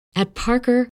At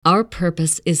Parker, our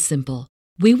purpose is simple.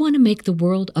 We want to make the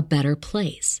world a better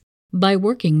place by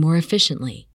working more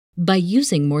efficiently, by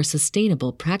using more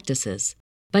sustainable practices,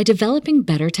 by developing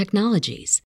better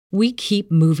technologies. We keep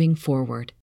moving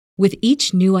forward. With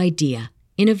each new idea,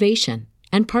 innovation,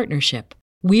 and partnership,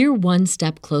 we're one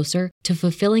step closer to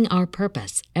fulfilling our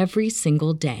purpose every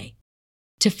single day.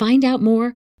 To find out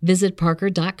more, visit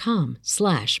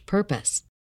parker.com/purpose.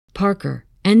 Parker,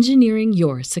 engineering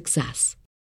your success.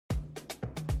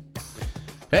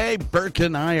 Hey, Burke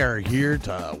and I are here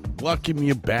to welcome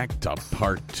you back to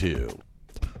part 2.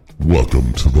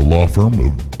 Welcome to the law firm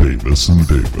of Davis and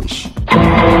Davis.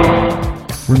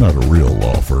 We're not a real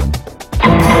law firm.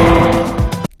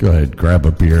 Go ahead, grab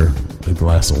a beer, a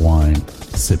glass of wine,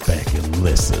 sit back and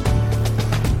listen.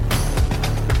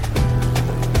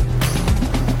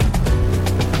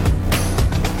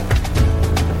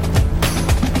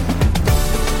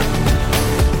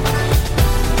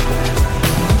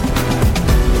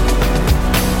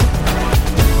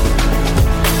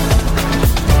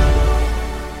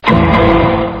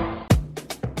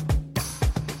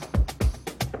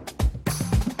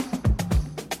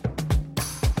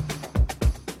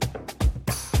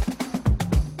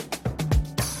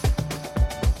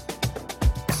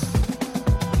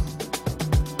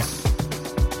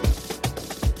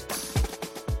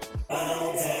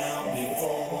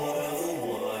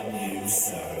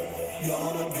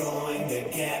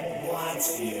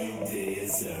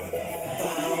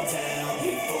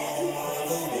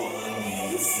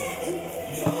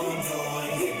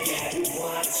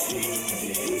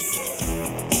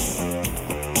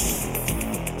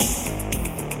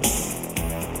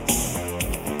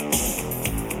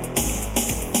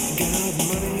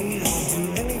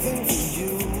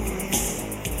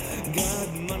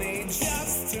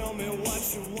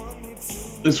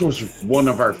 This was one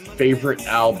of our favorite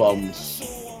albums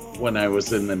when I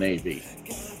was in the Navy.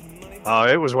 Oh,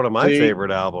 it was one of my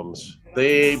favorite albums.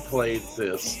 They played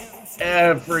this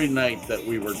every night that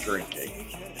we were drinking.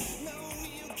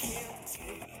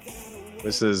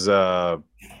 This is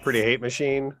Pretty Hate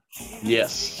Machine.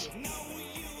 Yes.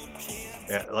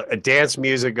 Yeah, a dance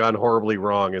music gone horribly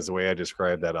wrong is the way I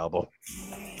describe that album.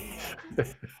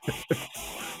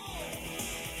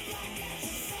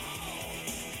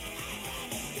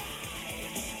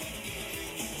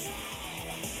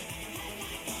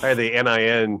 I had the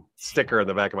NIN sticker on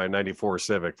the back of my 94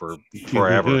 Civic for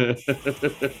forever.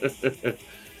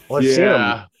 Well, I've seen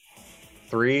them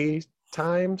 3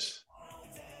 times.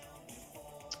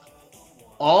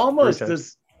 Almost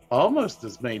as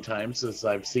many times as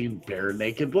I've seen Bare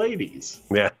Naked Ladies.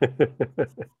 Yeah.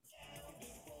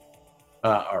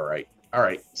 All right.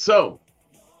 So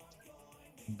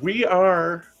we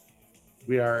are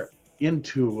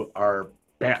into our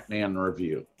Batman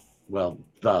review. Well,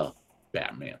 the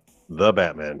Batman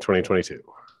 2022.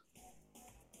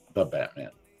 The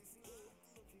Batman.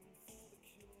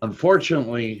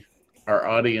 Unfortunately, our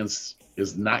audience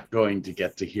is not going to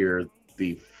get to hear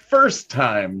the first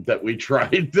time that we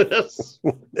tried this.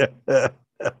 It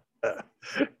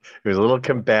was a little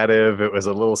combative. It was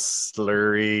a little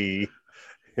slurry.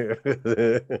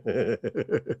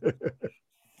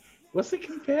 Was it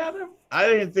combative? I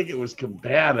didn't think it was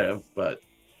combative, but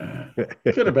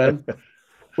it could have been.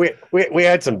 We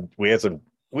have some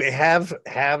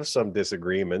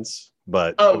disagreements,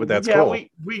 but that's cool.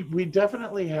 We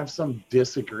definitely have some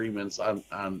disagreements on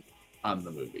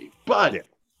the movie, but yeah.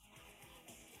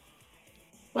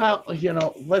 Well,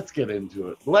 let's get into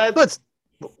it. Let's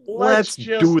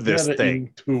just do this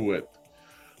thing. Into it.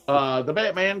 The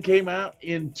Batman came out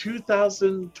in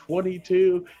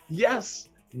 2022. Yes,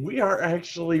 we are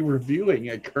actually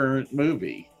reviewing a current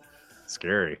movie.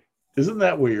 Scary. Isn't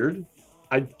that weird?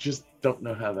 I just don't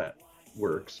know how that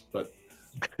works, but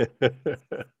and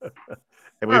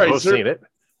we've both seen it.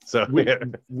 So we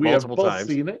have both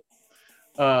seen it.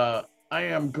 I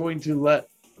am going to let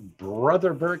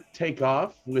Brother Burke take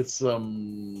off with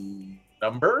some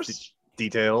numbers,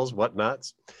 details,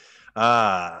 whatnots.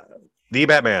 The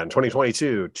Batman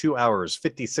 2022, 2 hours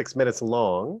 56 minutes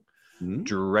long,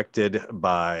 directed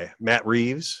by Matt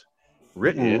Reeves,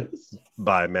 written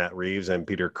by Matt Reeves and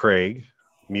Peter Craig,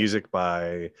 music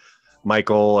by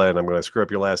Michael, and I'm going to screw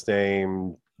up your last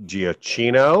name,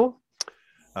 Giacchino,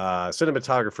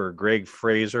 cinematographer Greg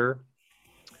Fraser.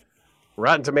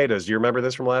 Rotten Tomatoes, do you remember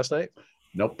this from last night?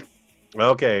 Nope.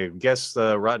 Okay, guess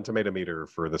the Rotten Tomato meter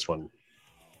for this one.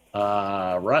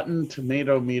 Rotten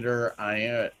Tomato meter,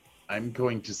 I'm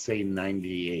going to say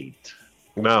 98.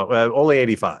 No, only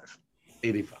 85.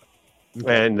 85.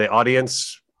 Okay. And the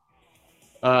audience?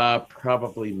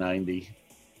 Probably 90.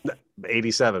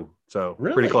 87. So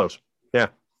Really? pretty close. Yeah.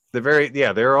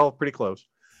 They're all pretty close.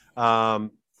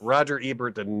 Roger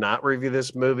Ebert did not review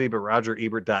this movie, but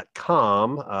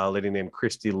RogerEbert.com, a lady named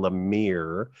Christy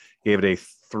Lemire, gave it a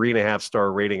 3.5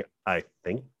 star rating. I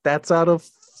think that's out of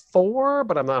 4,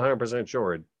 but I'm not 100%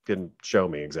 sure. It didn't show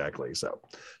me exactly. So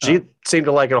she seemed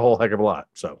to like it a whole heck of a lot.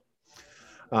 So,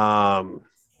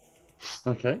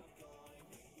 okay.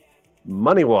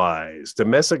 Money wise,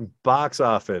 domestic box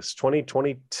office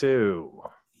 2022.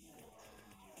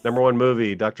 Number 1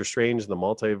 movie, Doctor Strange and the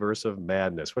Multiverse of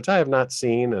Madness, which I have not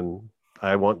seen and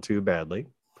I want to badly.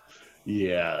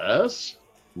 Yes.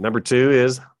 Number 2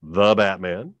 is The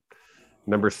Batman.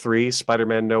 Number 3,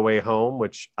 Spider-Man No Way Home,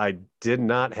 which I didn't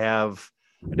have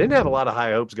a lot of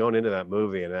high hopes going into that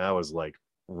movie, and I was like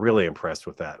really impressed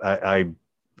with that. I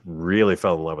really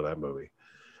fell in love with that movie.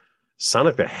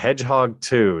 Sonic the Hedgehog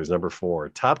 2 is number 4.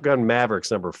 Top Gun Maverick's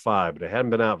number 5, but it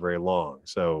hadn't been out very long,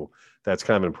 so that's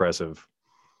kind of impressive.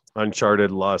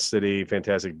 Uncharted, Lost City,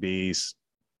 Fantastic Beasts,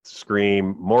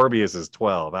 Scream, Morbius is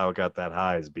 12. How it got that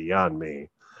high is beyond me.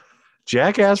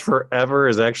 Jackass Forever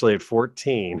is actually at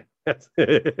 14. Does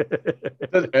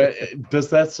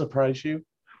that surprise you?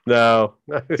 No.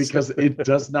 Because it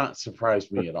does not surprise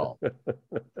me at all.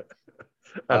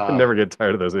 I never get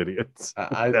tired of those idiots.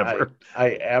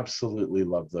 I absolutely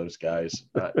love those guys.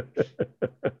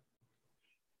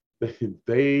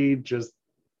 They just...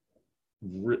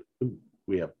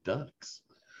 We have ducks.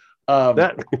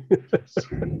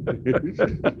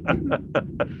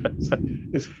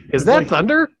 Is that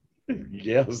thunder?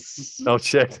 Yes. Oh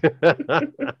shit.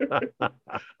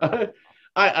 But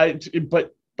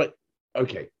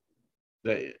okay.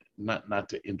 Not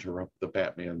to interrupt the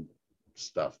Batman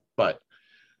stuff, but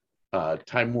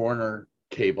Time Warner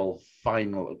Cable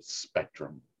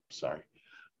Spectrum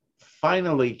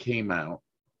finally came out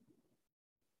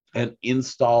and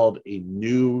installed a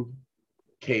new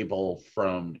cable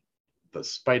from the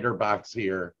spider box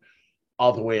here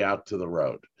all the way out to the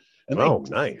road. And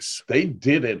nice. They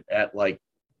did it at like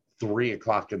 3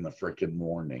 o'clock in the freaking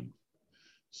morning.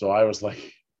 So I was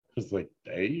like,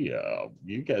 hey,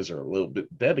 you guys are a little bit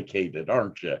dedicated,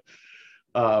 aren't you?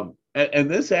 And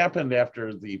this happened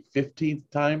after the 15th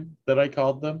time that I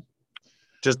called them.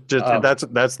 Just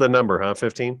that's the number, huh?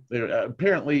 15?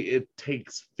 Apparently it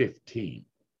takes 15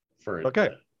 for it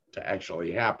to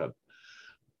actually happen.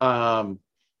 I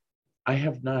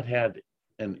have not had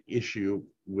an issue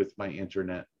with my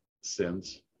internet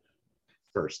since,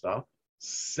 first off.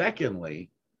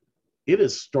 Secondly, it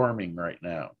is storming right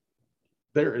now.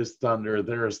 There is thunder,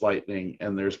 there is lightning,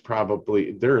 and there is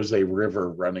a river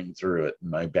running through it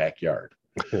in my backyard.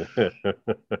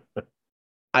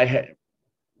 I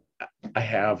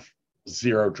have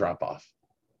zero drop off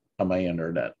on my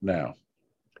internet now.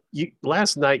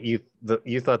 Last night you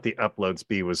thought the upload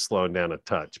speed was slowing down a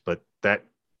touch, but that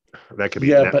could be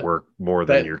network more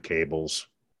than your cables.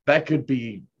 That could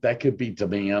be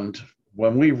demand.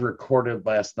 When we recorded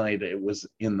last night, it was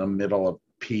in the middle of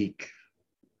peak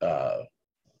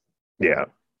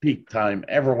peak time.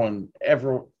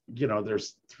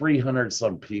 There's 300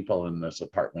 some people in this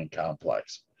apartment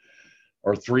complex,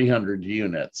 or 300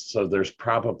 units, so there's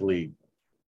probably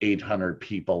 800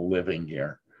 people living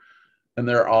here. And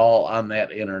they're all on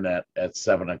that internet at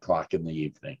 7 o'clock in the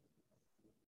evening.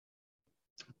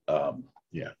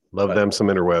 Love them some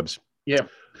interwebs. Yeah.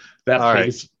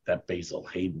 That Basil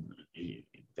Hayden.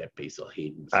 That Basil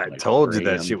Hayden. I told you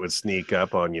that shit would sneak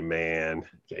up on you, man.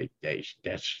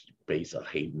 That's Basil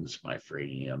Hayden's my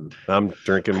friend. I'm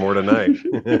drinking more tonight.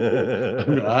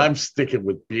 I'm sticking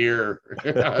with beer.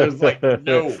 I was like,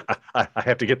 no. I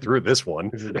have to get through this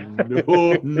one.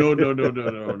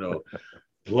 No.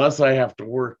 Plus, I have to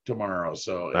work tomorrow,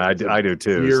 so I do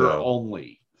too. Beer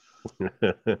only.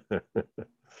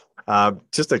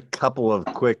 Just a couple of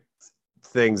quick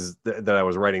things that I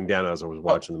was writing down as I was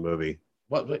watching the movie.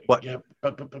 What? Yeah,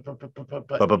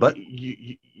 but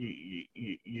you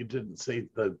didn't say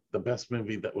the best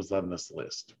movie that was on this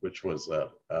list, which was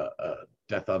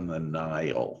Death on the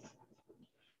Nile.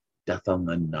 Death on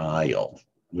the Nile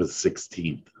was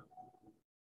 16th.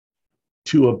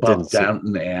 2 above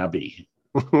Downton Abbey.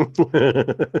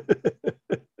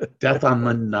 Death on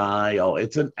the Nile.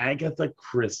 It's an Agatha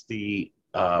Christie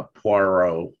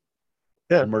Poirot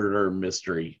murder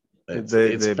mystery. It's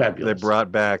fabulous. They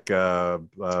brought back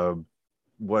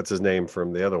what's his name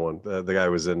from the other one? The guy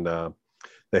who was in the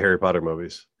Harry Potter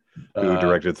movies, who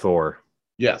directed Thor.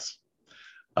 Yes,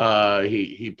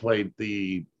 he played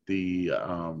the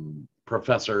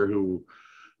professor who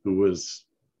was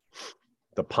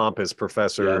the pompous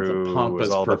professor who was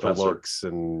all about the looks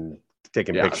and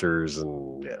taking pictures,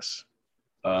 and yes.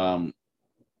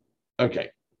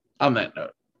 Okay. On that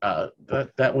note,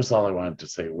 that was all I wanted to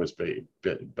say was but it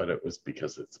was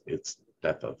because it's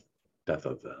Death of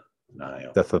the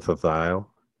Nile. Death of the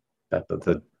Nile. Death of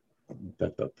the Nile.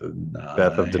 Death of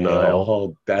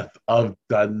Denial. Death of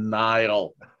the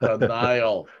Nile. The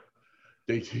Nile.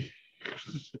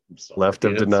 Left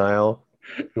of Denial.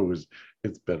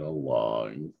 It's been a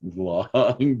long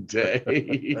day.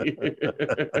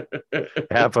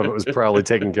 Half of it was probably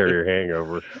taking care of your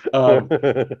hangover.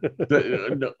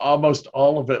 Almost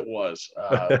all of it was.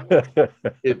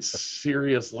 It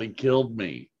seriously killed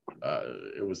me.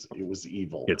 It was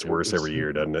evil. It's worse every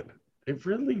year, doesn't it? It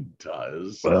really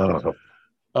does. Oh.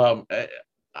 I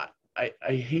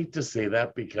hate to say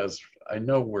that because I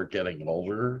know we're getting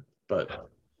older, but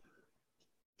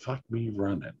fuck me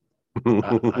running.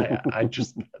 I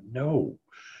just know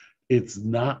it's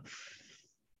not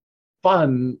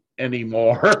fun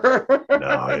anymore.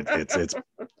 No,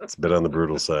 it's been on the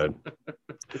brutal side.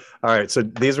 All right, so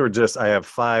these were just, I have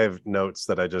 5 notes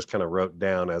that I just kind of wrote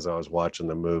down as I was watching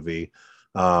the movie.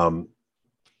 When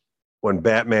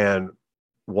Batman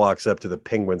walks up to the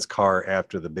Penguin's car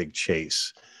after the big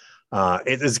chase,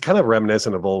 it is kind of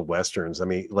reminiscent of old Westerns. I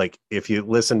mean, like if you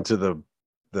listen to the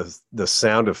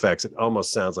sound effects, it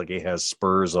almost sounds like he has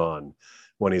spurs on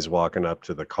when he's walking up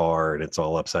to the car and it's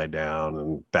all upside down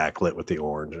and backlit with the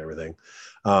orange and everything.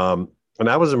 And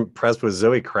I was impressed with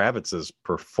Zoe Kravitz's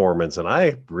performance, and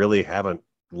I really haven't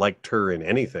liked her in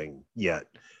anything yet.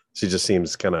 She just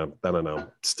seems kind of, I don't know,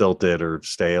 stilted or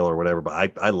stale or whatever,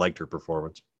 but I liked her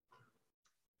performance.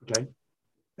 Okay.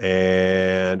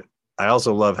 And I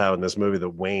also love how in this movie, the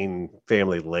Wayne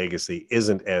family legacy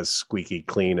isn't as squeaky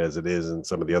clean as it is in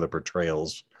some of the other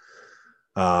portrayals.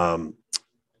 The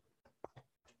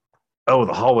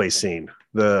hallway scene.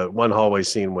 The one hallway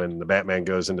scene when the Batman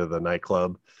goes into the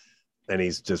nightclub and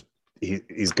he's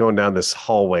going down this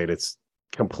hallway and it's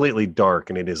completely dark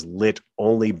and it is lit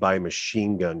only by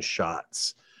machine gun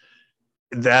shots.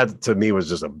 That to me was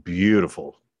just a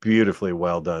beautifully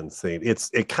well done scene.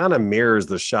 It kind of mirrors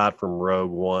the shot from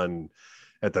Rogue One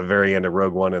at the very end of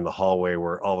Rogue One in the hallway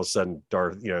where all of a sudden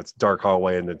it's dark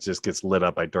hallway and it just gets lit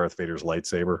up by Darth Vader's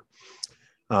lightsaber.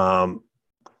 And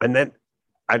then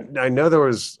I know there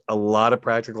was a lot of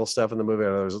practical stuff in the movie. I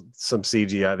know there was some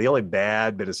CGI. The only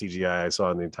bad bit of CGI I saw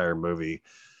in the entire movie,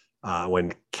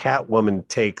 when Catwoman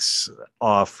takes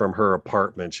off from her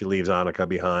apartment, she leaves Annika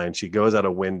behind. She goes out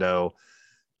a window,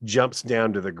 jumps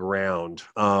down to the ground.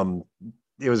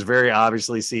 It was very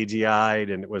obviously CGI'd,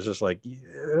 and it was just like,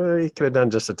 you could have done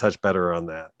just a touch better on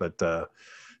that. But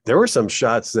there were some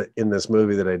shots that in this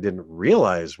movie that I didn't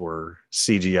realize were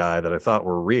CGI that I thought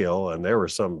were real, and there were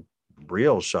some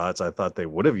real shots I thought they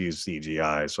would have used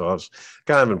CGI. So I was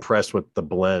kind of impressed with the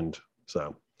blend.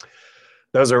 So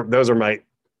those are my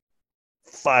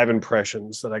 5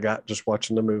 impressions that I got just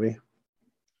watching the movie.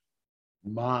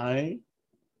 My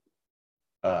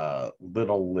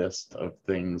little list of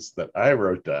things that I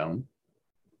wrote down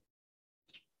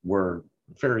were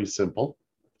very simple.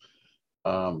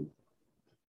 The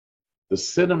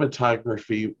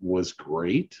cinematography was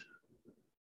great,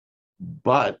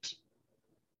 but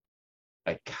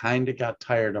I kind of got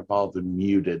tired of all the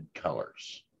muted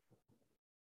colors.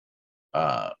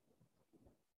 Now,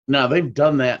 they've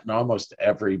done that in almost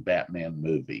every Batman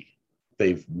movie.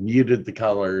 They've muted the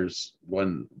colors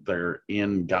when they're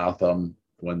in Gotham,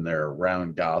 when they're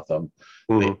around Gotham.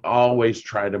 Mm-hmm. They always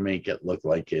try to make it look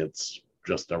like it's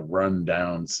just a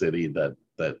rundown city that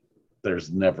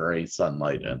there's never a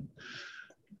sunlight in.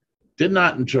 Did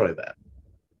not enjoy that.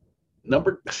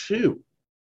 Number 2,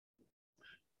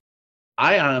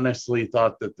 I honestly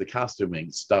thought that the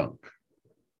costuming stunk.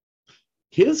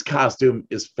 His costume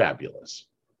is fabulous.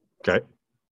 Okay.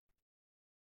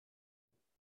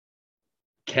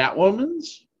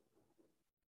 Catwoman's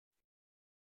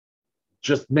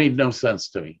just made no sense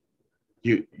to me.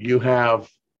 You have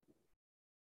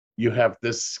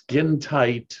this skin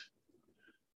tight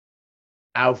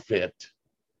outfit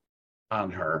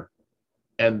on her,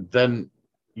 and then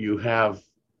you have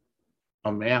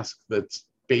a mask that's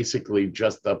basically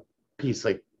just a piece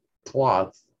of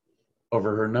cloth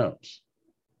over her nose.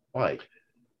 Why?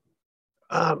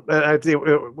 I think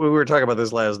we were talking about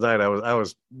this last night. I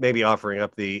was maybe offering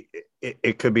up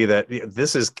it could be that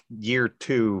this is year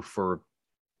 2 for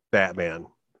Batman.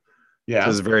 Yeah,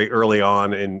 this is very early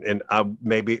on, and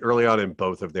maybe early on in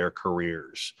both of their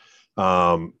careers.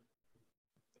 I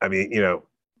mean,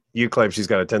 you claim she's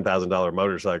got a $10,000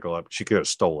 motorcycle. She could have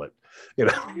stole it.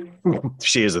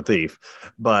 She is a thief,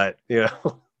 but she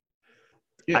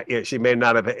may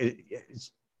not have.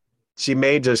 She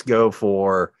may just go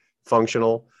for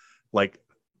functional. Like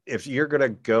if you're going to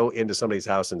go into somebody's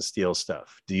house and steal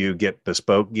stuff, do you get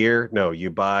bespoke gear? No, you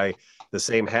buy the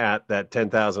same hat that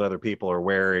 10,000 other people are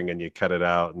wearing and you cut it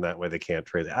out, and that way they can't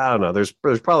trade it. I don't know.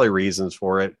 There's probably reasons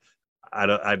for it.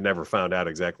 I'd never found out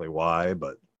exactly why,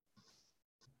 but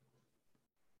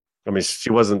I mean, she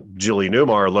wasn't Julie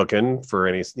Newmar looking for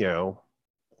any, No.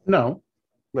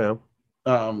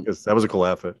 Because that was a cool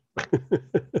outfit.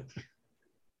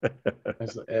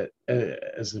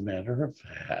 As a matter of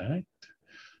fact,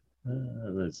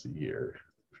 let's see here.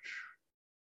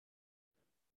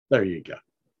 There you go.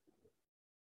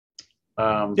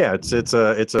 Yeah, it's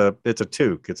a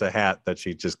toque. It's a hat that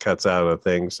she just cuts out of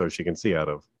things so she can see out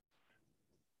of.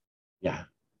 Yeah,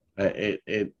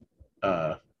 it's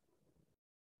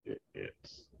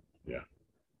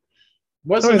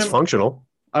wasn't it's functional.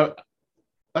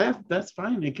 That's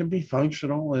fine. It can be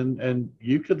functional, and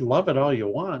you could love it all you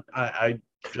want. I'm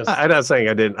not saying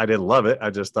I didn't love it. I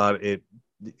just thought it,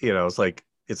 it's like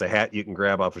it's a hat you can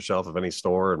grab off a shelf of any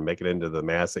store and make it into the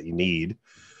mask that you need.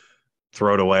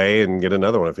 Throw it away and get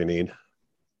another one if you need.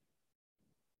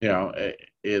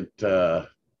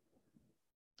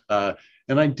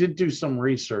 And I did do some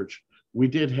research. We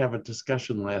did have a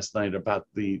discussion last night about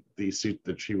the suit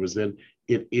that she was in.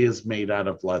 It is made out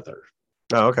of leather.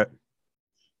 Oh, okay.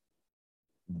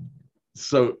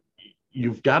 So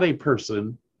you've got a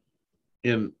person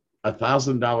in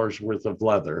 $1,000 worth of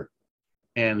leather,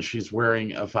 and she's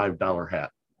wearing a $5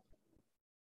 hat.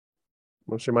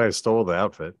 Well, she might have stole the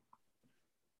outfit.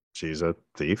 She's a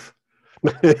thief.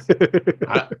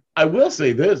 I will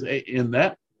say this: in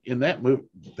that movie,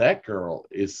 that girl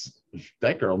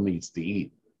needs to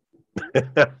eat.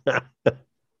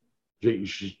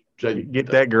 Get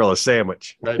that girl a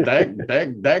sandwich.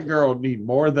 That girl need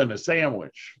more than a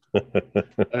sandwich.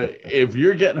 If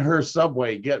you're getting her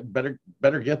Subway,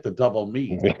 better get the double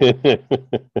meat.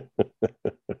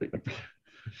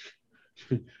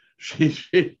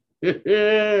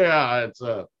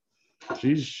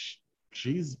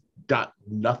 She's got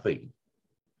nothing.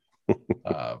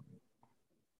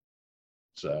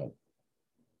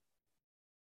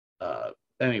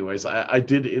 Anyways, I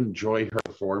did enjoy her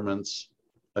performance.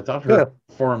 I thought her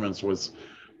performance was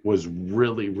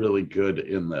really, really good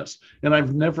in this. And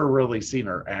I've never really seen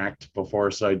her act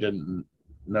before, so I didn't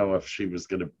know if she was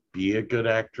going to be a good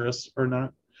actress or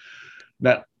not.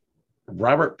 Now,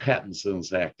 Robert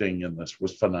Pattinson's acting in this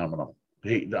was phenomenal.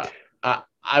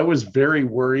 I was very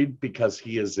worried because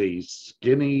he is a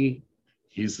skinny,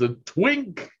 he's a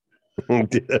twink.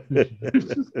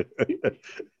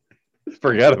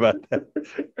 Forgot about that.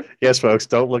 Yes, folks,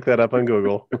 don't look that up on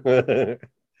Google.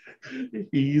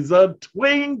 He's a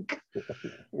twink.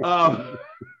 But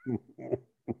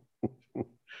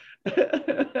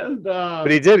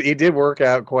he did work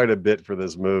out quite a bit for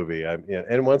this movie.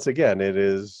 And once again, it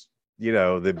is,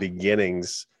 the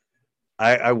beginnings.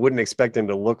 I wouldn't expect him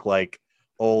to look like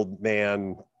old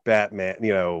man Batman,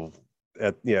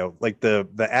 like the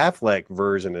Affleck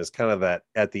version is kind of that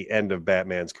at the end of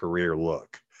Batman's career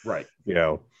look. Right.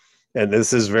 And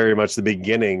this is very much the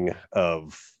beginning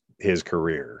of his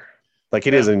career. Like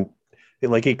he doesn't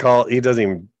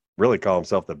even really call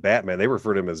himself the Batman. They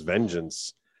refer to him as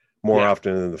Vengeance more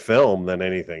often in the film than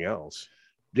anything else.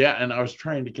 Yeah, and I was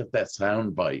trying to get that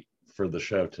sound bite for the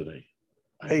show today.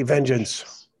 Hey,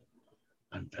 Vengeance.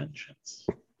 I'm Vengeance.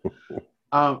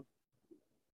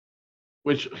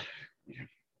 Which,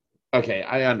 okay,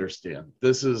 I understand.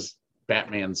 This is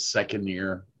Batman's second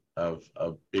year of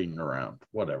being around.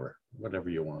 Whatever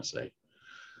you want to say.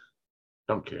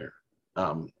 Don't care.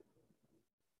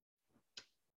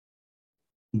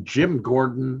 Jim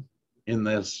Gordon in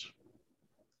this,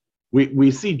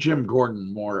 we see Jim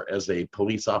Gordon more as a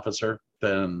police officer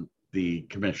than the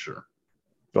commissioner.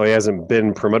 Well, he hasn't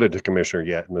been promoted to commissioner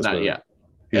yet in this Not movie. yet.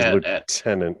 He's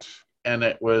lieutenant. And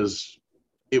it was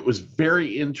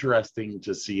very interesting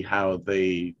to see how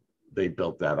they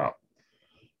built that up.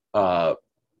 I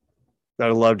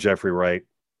love Jeffrey Wright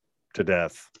to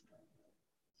death.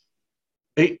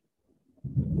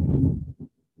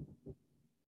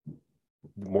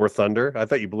 More thunder? I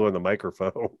thought you blew in the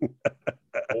microphone.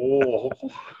 Oh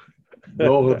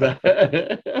no!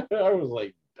 I was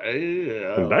like,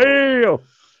 damn.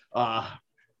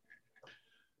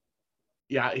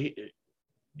 Yeah, he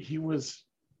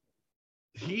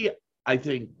I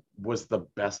think was the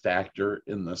best actor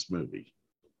in this movie.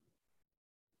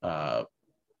 Pattinson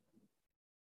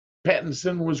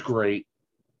was great.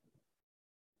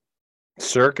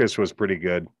 Serkis was pretty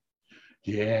good.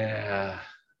 Yeah.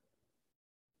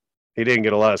 He didn't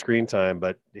get a lot of screen time,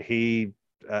 but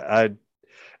I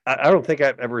don't think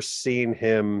I've ever seen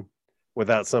him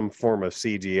without some form of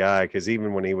CGI, because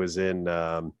even when he was in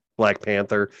Black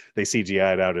Panther, they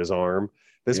CGI'd out his arm.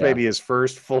 This may be his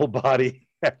first full body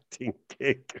acting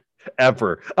gig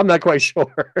ever. I'm not quite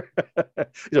sure.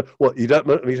 Well, you don't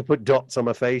want me to put dots on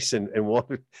my face and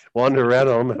wander around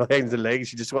on my hands and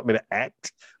legs. You just want me to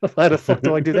act? How the fuck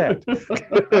do I do that?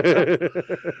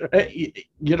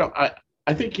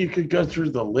 I think you could go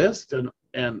through the list,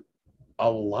 and a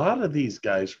lot of these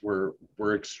guys were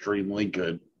extremely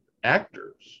good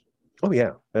actors. Oh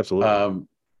yeah, absolutely.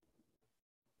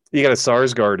 You got a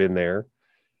Sarsgaard in there.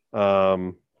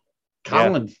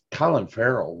 Colin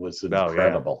Farrell was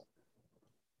incredible.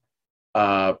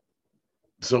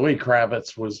 Zoe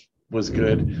Kravitz was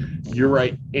good. You're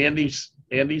right, Andy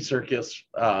Serkis.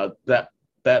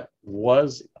 That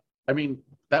was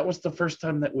the first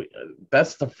time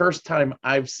that's the first time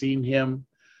I've seen him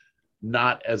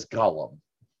not as Gollum.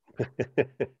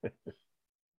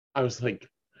 I was like,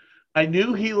 I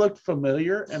knew he looked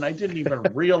familiar, and I didn't even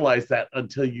realize that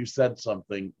until you said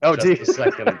something a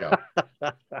second ago.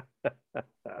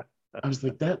 I was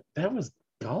like, that was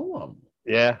Gollum.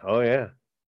 Yeah. Oh yeah.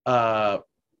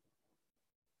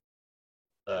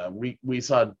 We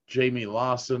saw Jamie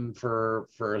Lawson for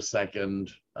a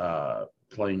second,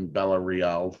 playing Bella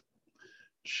Real.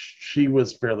 She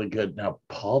was fairly good. Now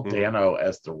Paul Dano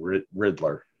as the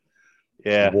Riddler.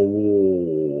 Yeah.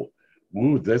 Whoa.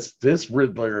 Ooh, this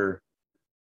Riddler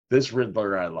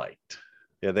I liked.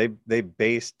 Yeah, they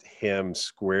based him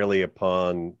squarely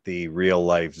upon the real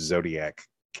life Zodiac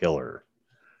killer.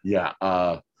 Yeah.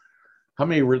 How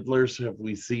many Riddlers have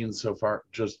we seen so far?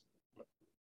 Just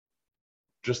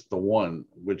the one,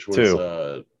 which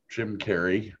was Jim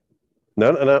Carrey.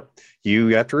 No. You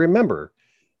have to remember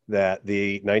that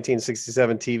the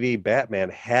 1967 TV Batman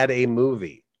had a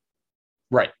movie.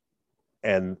 Right.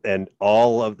 And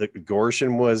all of the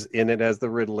Gorshin was in it as the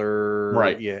Riddler.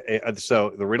 Right. Yeah.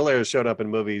 So the Riddler has showed up in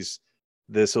movies.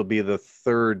 This will be the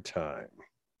third time.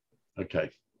 Okay.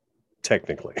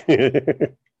 Technically.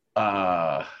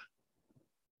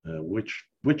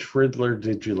 Which Riddler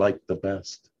did you like the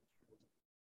best?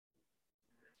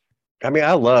 I mean,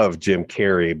 I love Jim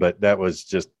Carrey, but that was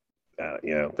just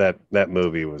that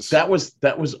movie was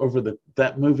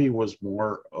that movie was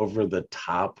more over the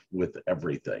top with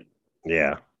everything.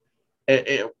 Yeah.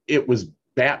 It was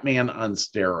Batman on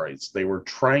steroids. They were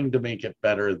trying to make it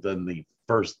better than the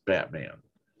first Batman.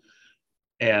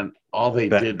 And all they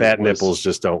did Bat nipples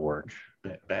just don't work.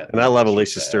 And I love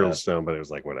Alicia Silverstone, but it was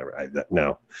like, whatever.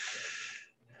 No.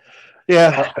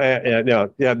 Yeah.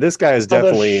 No. This guy is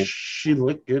definitely. She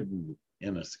looked good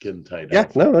in a skin tight. Yeah.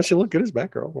 Outfit. No, she looked good as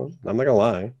Batgirl. Well, I'm not gonna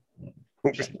lie.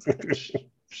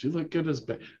 She looked good as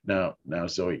now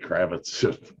Zoe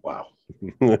Kravitz. Wow.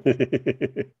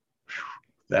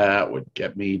 That would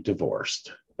get me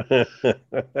divorced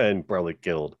and probably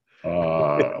killed.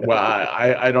 Well,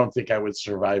 I don't think I would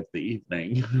survive the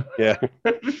evening. Yeah.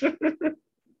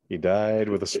 He died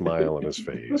with a smile on his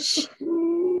face.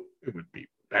 It would be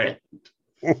bad.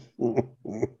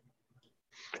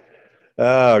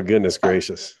 Oh, goodness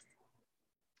gracious.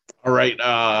 All right.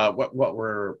 What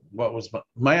was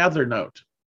my other note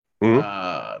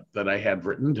that I had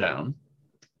written down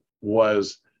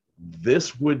was,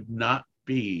 this would not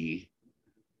be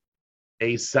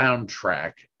a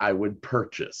soundtrack I would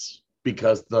purchase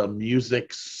because the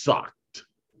music sucked.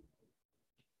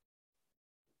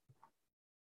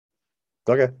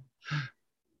 Okay.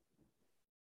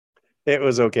 It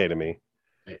was okay to me.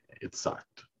 It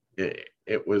sucked.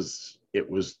 It was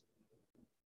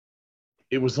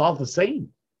all the same.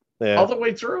 Yeah. All the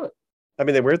way through it. I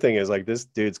mean, the weird thing is, like, this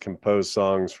dude's composed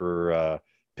songs for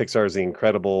Pixar's The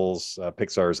Incredibles,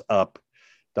 Pixar's Up,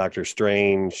 Doctor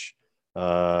Strange,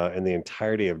 and the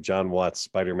entirety of John Watts'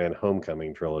 Spider-Man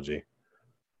Homecoming trilogy.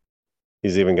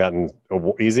 He's even gotten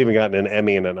an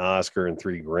Emmy and an Oscar and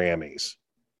 3 Grammys.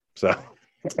 So,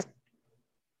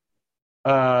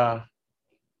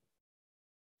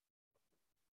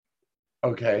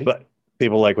 okay. But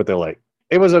people like what they like.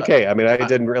 It was okay. I mean, I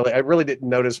really didn't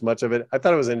notice much of it. I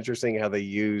thought it was interesting how they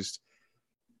used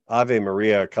Ave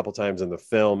Maria a couple times in the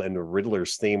film, and the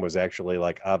Riddler's theme was actually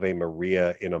like Ave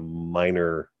Maria in a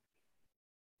minor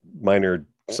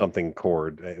something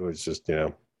chord. It was just,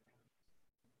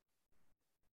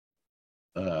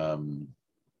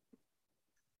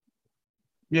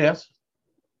 Yes.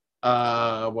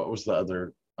 What was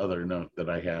the other note that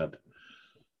I had?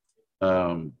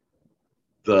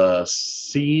 The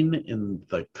scene in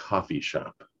the coffee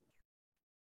shop.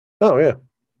 Oh yeah.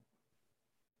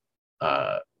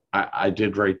 I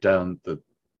did write down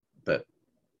that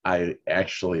I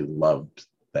actually loved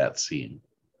that scene.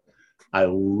 I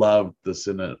love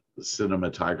the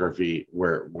cinematography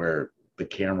where the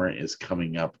camera is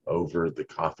coming up over the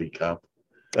coffee cup.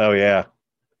 Oh yeah,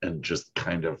 and just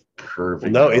kind of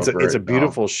curving. No, it's a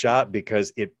beautiful shot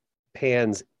because it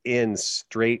pans in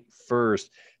straight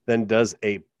first, then does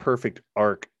a perfect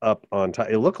arc up on top.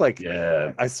 It looked like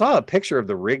I saw a picture of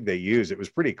the rig they used. It was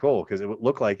pretty cool because it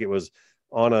looked like it was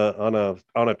on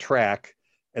a track,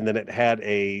 and then it had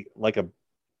a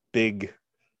big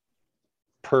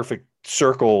perfect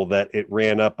circle that it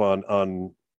ran up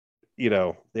on.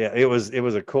 It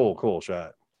was a cool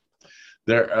shot.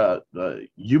 There,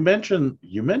 you mentioned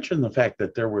the fact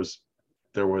that there was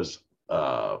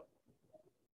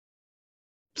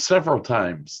several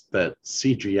times that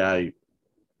CGI,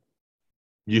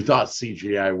 you thought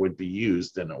CGI would be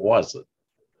used and it wasn't.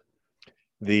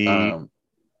 The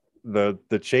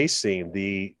chase scene,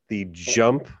 the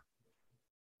jump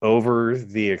over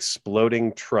the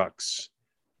exploding trucks,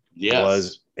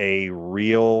 was a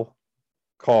real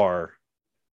car.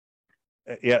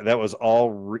 Yeah, that was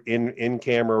all in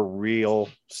camera, real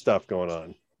stuff going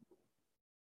on.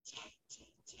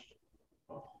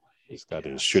 This guy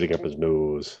is shooting up his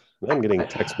nose. I'm getting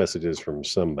text messages from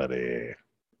somebody.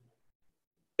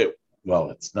 Well,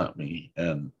 it's not me.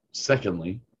 And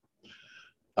secondly,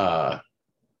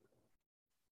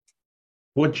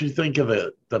 what'd you think of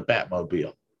the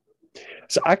Batmobile?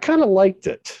 So I kind of liked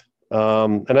it.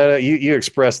 And I know you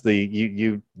expressed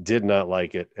you did not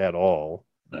like it at all.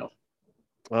 No.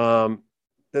 The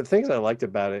things I liked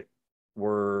about it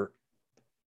were,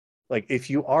 like, if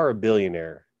you are a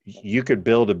billionaire, you could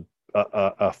build a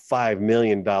 $5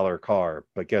 million car,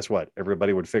 but guess what?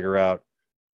 Everybody would figure out,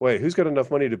 wait, who's got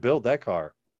enough money to build that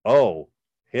car? Oh,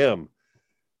 him.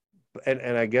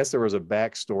 And I guess there was a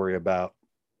backstory about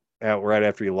right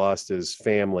after he lost his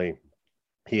family,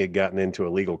 he had gotten into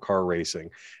illegal car racing,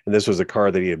 and this was a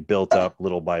car that he had built up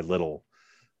little by little,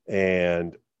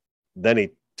 and then he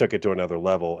took it to another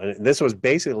level. And this was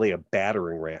basically a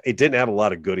battering ram. It didn't have a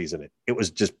lot of goodies in it. It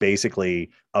was just basically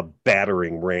a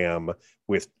battering ram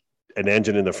with an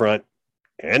engine in the front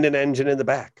and an engine in the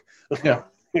back. Yeah.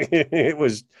 It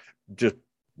was just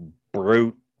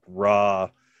brute, raw.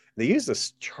 They used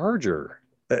this Charger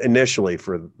initially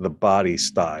for the body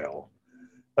style.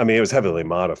 I mean, it was heavily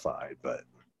modified, but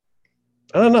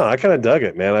I don't know. I kind of dug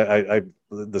it, man. I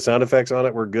the sound effects on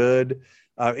it were good.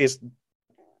 I'm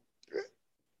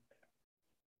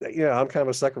kind of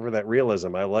a sucker for that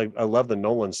realism. I love the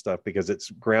Nolan stuff because it's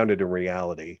grounded in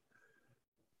reality.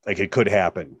 Like, it could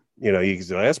happen. You can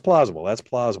say, that's plausible. That's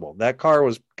plausible. That car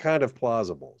was kind of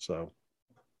plausible. So,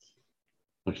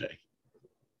 okay.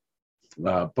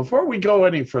 Before we go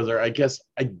any further, I guess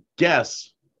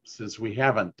since we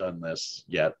haven't done this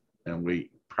yet, and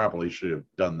we probably should have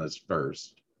done this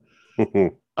first,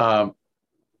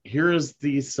 here is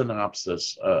the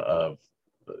synopsis of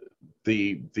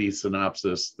the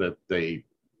synopsis that the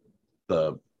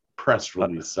press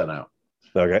release sent out.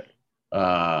 Okay.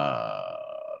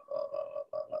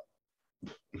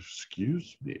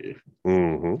 Excuse me.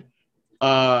 Mm-hmm.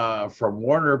 From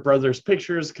Warner Brothers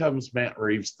Pictures comes Matt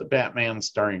Reeves' The Batman,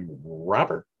 starring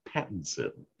Robert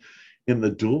Pattinson in the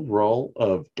dual role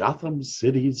of Gotham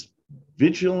City's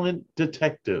vigilant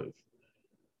detective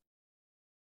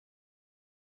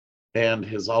and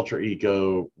his alter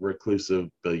ego, reclusive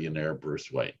billionaire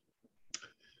Bruce Wayne.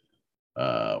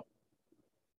 I'm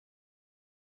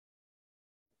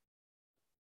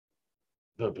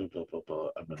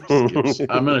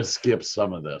gonna skip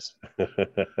some of this.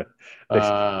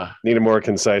 Need a more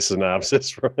concise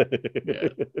synopsis. Yeah.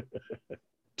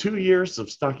 2 years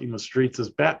of stalking the streets as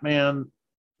Batman,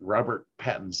 Robert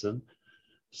Pattinson,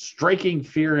 striking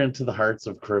fear into the hearts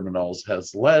of criminals,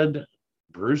 has led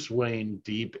Bruce Wayne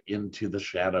deep into the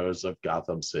shadows of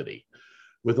Gotham City.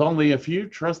 With only a few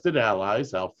trusted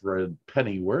allies, Alfred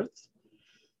Pennyworth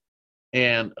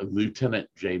and Lieutenant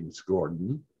James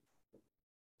Gordon,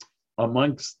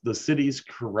 amongst the city's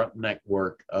corrupt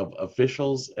network of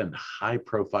officials and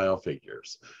high-profile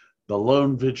figures, the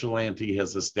lone vigilante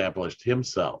has established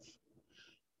himself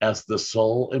as the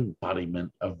sole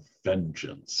embodiment of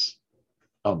vengeance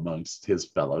amongst his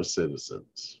fellow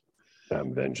citizens.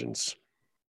 Vengeance.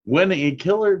 When a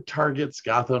killer targets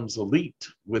Gotham's elite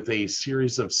with a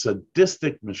series of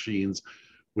sadistic machines,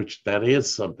 which that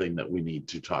is something that we need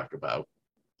to talk about,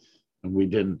 and we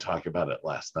didn't talk about it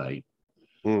last night.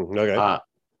 Okay.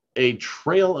 A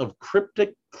trail of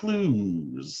cryptic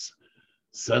clues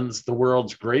sends the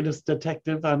world's greatest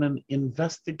detective on an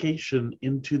investigation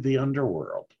into the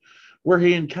underworld, where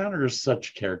he encounters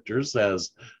such characters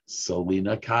as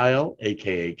Selina Kyle,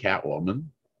 aka Catwoman,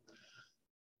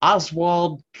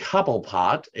 Oswald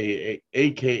Cobblepot,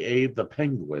 aka the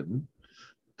Penguin,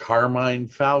 Carmine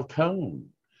Falcone,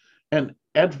 and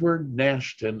Edward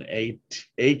Nashton,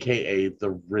 aka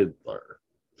the Riddler.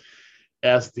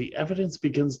 As the evidence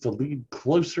begins to lead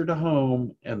closer to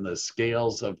home and the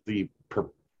scales of the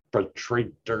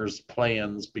perpetrator's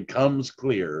plans becomes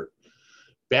clear,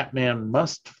 Batman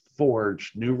must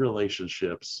forge new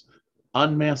relationships,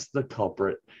 unmask the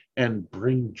culprit, and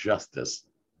bring justice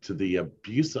to the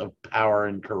abuse of power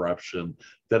and corruption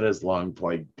that has long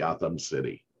plagued Gotham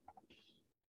City.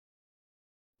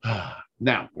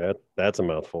 Now, that's a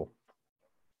mouthful.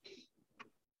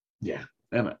 Yeah,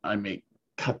 and I may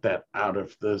cut that out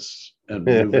of this and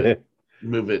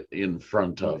move it in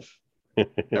front of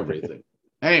everything.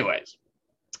 Anyways,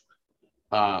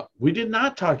 we did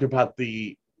not talk about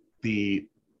the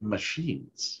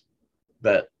machines.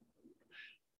 That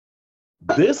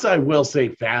this, I will say,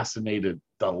 fascinated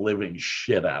the living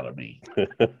shit out of me.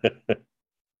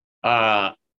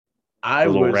 The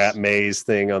little rat maze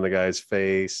thing on the guy's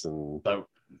face, and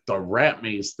the rat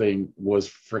maze thing was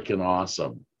freaking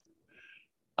awesome.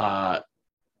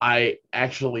 I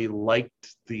actually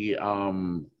liked the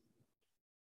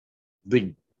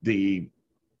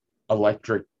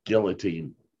electric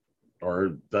guillotine,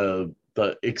 or the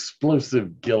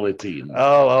explosive guillotine.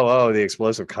 Oh, the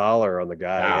explosive collar on the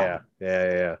guy.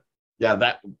 Yeah. Yeah,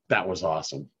 that was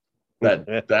awesome.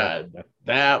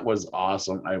 That was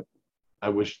awesome. I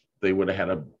wish they would have had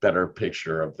a better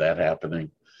picture of that happening.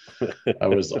 I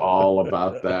was all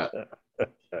about that.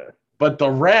 But the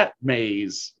rat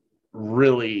maze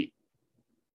really,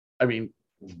 I mean,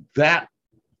 that's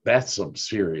some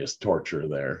serious torture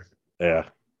there. Yeah.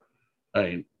 I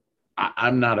mean,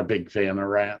 I'm not a big fan of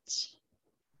rats.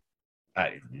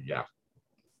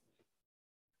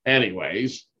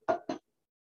 Anyways,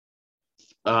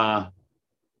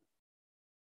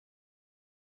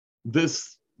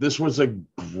 this was a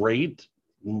great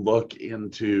look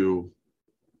into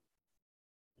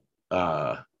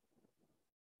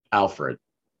Alfred,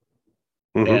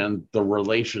 and the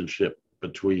relationship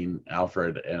between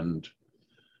Alfred and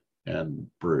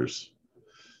Bruce,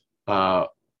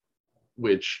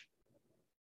 which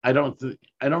I don't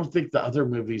think the other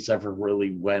movies ever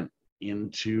really went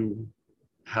into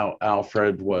how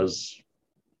Alfred was.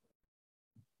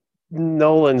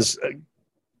 Nolan's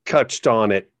touched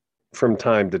on it from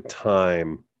time to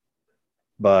time,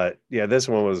 but yeah, this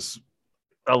one was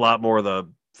a lot more the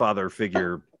father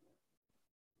figure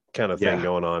kind of thing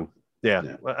going on.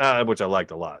 Which I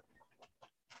liked a lot.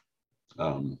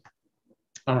 All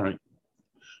right,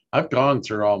 I've gone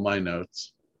through all my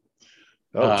notes.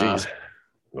 Oh geez.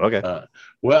 Okay.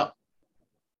 Well,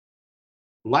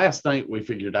 last night we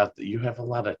figured out that you have a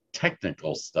lot of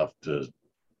technical stuff to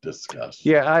discuss.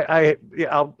 Yeah,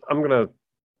 I'm gonna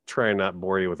try and not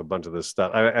bore you with a bunch of this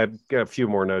stuff. I've got a few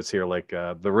more notes here, like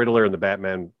the Riddler and the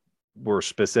Batman were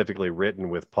specifically written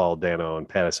with Paul Dano and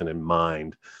Pattinson in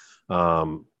mind.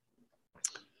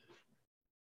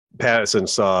 Pattinson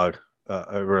saw,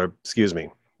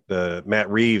 the Matt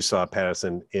Reeves saw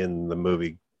Pattinson in the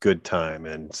movie Good Time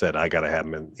and said, "I got to have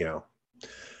him in."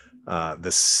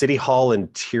 The City Hall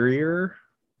interior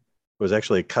was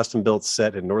actually a custom-built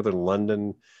set in northern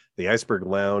London. The Iceberg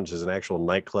Lounge is an actual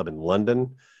nightclub in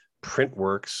London.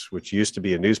 Printworks, which used to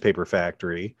be a newspaper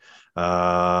factory,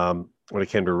 when it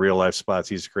came to real-life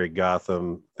spots used to create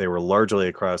Gotham, they were largely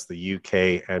across the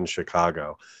UK and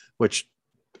Chicago, which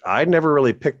I never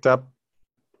really picked up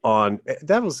on.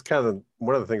 That was kind of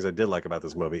one of the things I did like about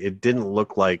this movie. It didn't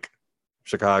look like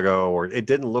Chicago, or it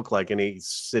didn't look like any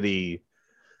city.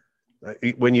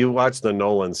 When you watch the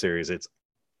Nolan series, it's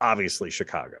obviously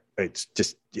Chicago. It's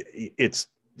just, it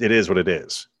is what it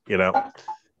is.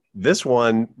 This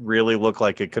one really looked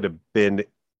like it could have been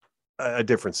a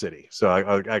different city. So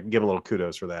I can give him a little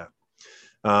kudos for that.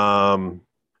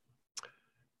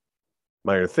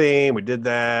 Minor theme, we did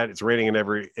that. It's raining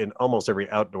in almost every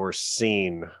outdoor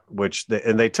scene,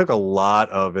 and they took a lot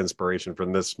of inspiration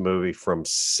from this movie from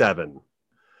Seven.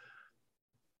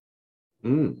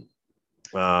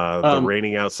 The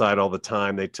raining outside all the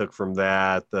time, they took from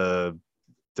that. The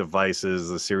devices,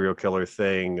 the serial killer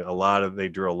thing, they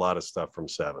drew a lot of stuff from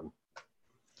Seven.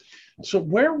 So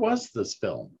where was this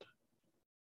filmed?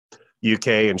 UK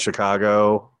and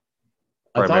Chicago,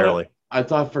 primarily. I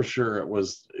thought for sure it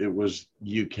was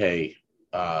UK.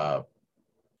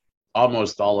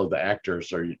 Almost all of the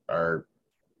actors are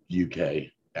UK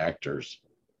actors.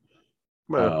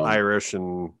 Irish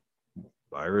and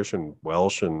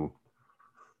Welsh and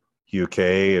UK,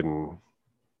 and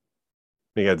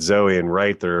you got Zoe and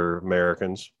Wright, they're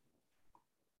Americans.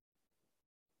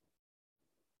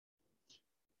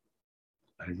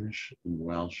 Irish and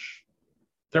Welsh.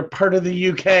 They're part of the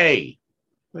UK.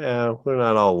 Yeah, they're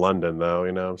not all London, though.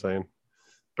 You know what I'm saying?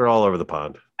 They're all over the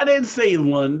pond. I didn't say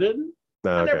London.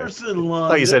 No, I okay. never said London. I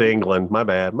thought you said England. My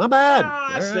bad. My bad.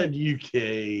 I said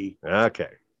UK. Okay.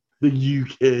 The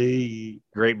UK.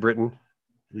 Great Britain.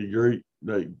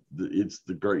 It's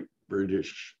the Great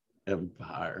British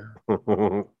Empire.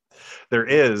 There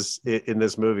is, in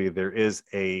this movie, there is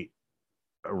a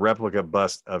replica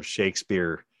bust of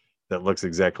Shakespeare that looks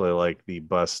exactly like the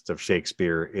bust of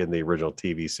Shakespeare in the original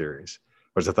TV series,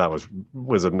 which I thought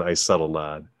was a nice subtle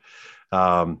nod.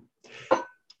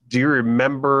 Do you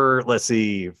remember, let's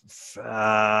see,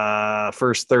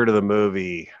 first third of the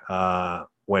movie,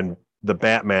 when the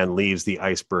Batman leaves the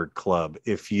Iceberg Club?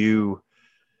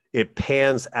 It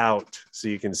pans out so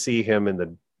you can see him in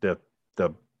the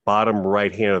bottom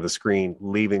right hand of the screen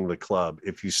leaving the club.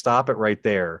 If you stop it right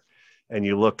there and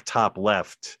you look top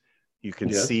left, you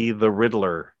can see the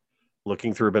Riddler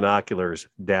looking through binoculars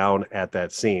down at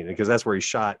that scene, because that's where he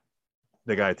shot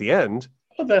the guy at the end.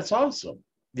 Oh, that's awesome.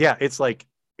 Yeah, it's like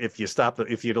if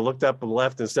you'd have looked up and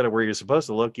left instead of where you're supposed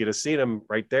to look, you'd have seen him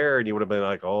right there, and you would have been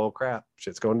like, "Oh crap,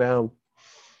 shit's going down."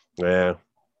 Yeah.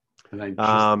 And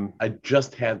I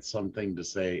just had something to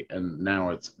say, and now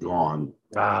it's gone.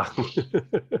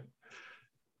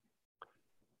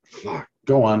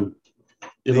 Go on.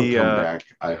 It'll come back,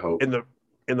 I hope.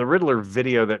 In the Riddler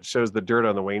video that shows the dirt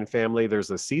on the Wayne family,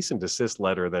 there's a cease and desist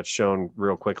letter that's shown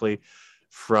real quickly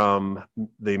from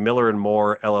the Miller and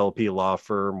Moore LLP law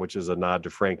firm, which is a nod to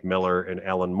Frank Miller and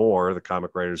Alan Moore, the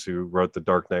comic writers who wrote The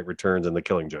Dark Knight Returns and The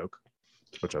Killing Joke,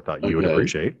 which I thought you would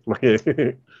appreciate.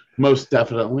 Most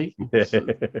definitely. There's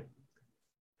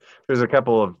a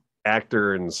couple of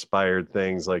actor-inspired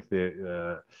things, like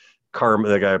the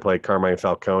guy who played Carmine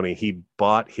Falcone. He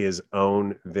bought his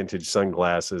own vintage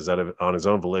sunglasses on his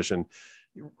own volition,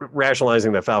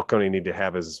 rationalizing that Falcone needed to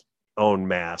have his own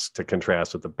mask to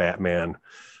contrast with the Batman.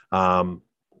 And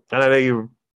I know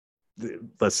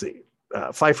let's see,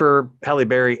 Pfeiffer, Halle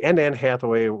Berry, and Anne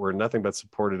Hathaway were nothing but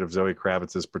supportive of Zoe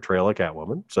Kravitz's portrayal of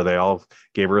Catwoman, so they all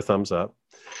gave her a thumbs up.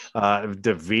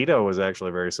 DeVito was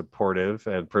actually very supportive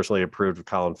and personally approved of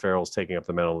Colin Farrell's taking up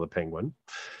the mantle of the Penguin.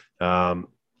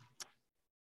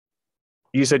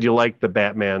 You said you liked the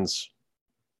Batman's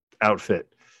outfit,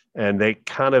 and they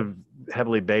kind of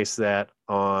heavily based that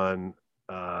on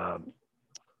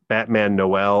Batman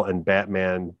Noel and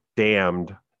Batman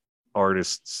Damned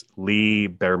artists Lee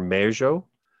Bermejo.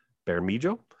 He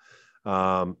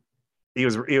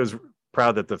was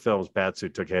proud that the film's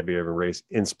Batsuit took heavy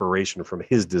inspiration from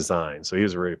his design, so he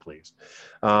was very pleased.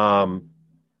 Have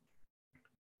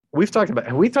we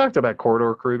talked about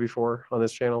Corridor Crew before on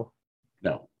this channel?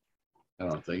 No, I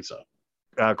don't think so.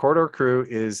 Corridor Crew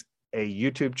is a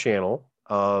YouTube channel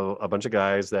of a bunch of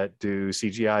guys that do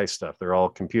CGI stuff. They're all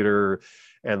computer,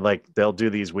 and they'll do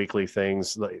these weekly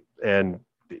things, and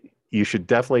you should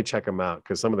definitely check them out,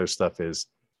 because some of their stuff is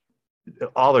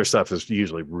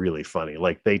usually really funny.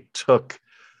 Like, they took,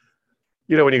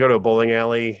 when you go to a bowling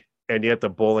alley and you get the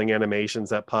bowling animations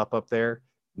that pop up there,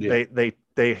 they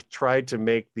tried to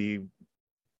make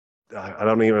I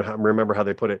don't even remember how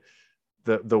they put it,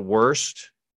 the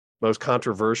worst, most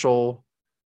controversial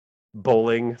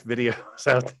bowling videos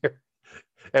out there.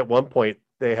 At one point,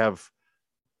 they have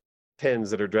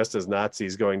pins that are dressed as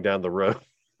Nazis going down the road.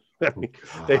 They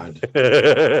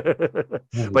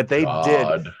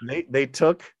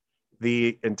took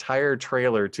the entire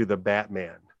trailer to the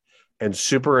Batman and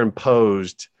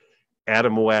superimposed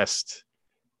Adam West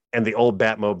and the old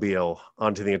Batmobile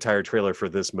onto the entire trailer for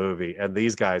this movie, and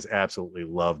these guys absolutely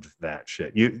loved that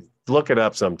shit. You look it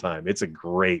up sometime. It's a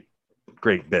great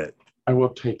bit. I will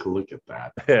take a look at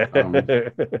that.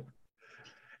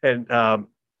 And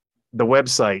the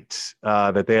website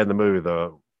that they had in the movie,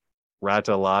 the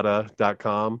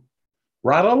Ratalada.com.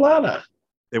 Ratalada.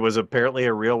 It was apparently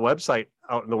a real website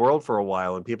out in the world for a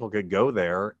while, and people could go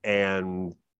there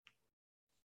and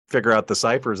figure out the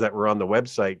ciphers that were on the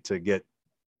website to get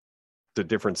to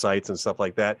different sites and stuff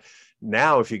like that.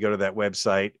 Now, if you go to that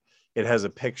website, it has a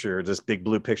picture, this big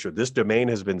blue picture. This domain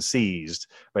has been seized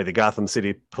by the Gotham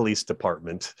City Police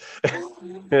Department.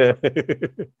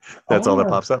 That's all that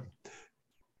pops up.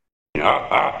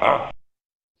 Gotta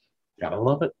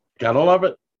love it. Gotta love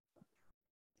it.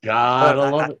 Gotta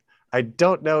love it. I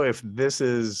don't know if this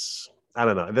is, I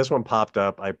don't know. This one popped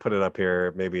up. I put it up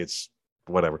here. Maybe it's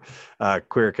whatever.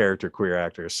 Queer character, queer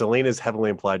actor. Selena is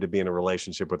heavily implied to be in a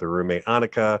relationship with her roommate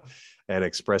Annika and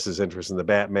expresses interest in the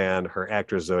Batman. Her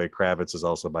actress Zoe Kravitz is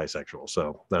also bisexual.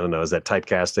 So I don't know. Is that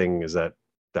typecasting? Is that,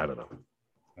 I don't know.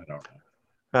 I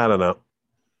don't know.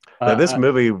 Now, this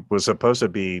movie was supposed to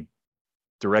be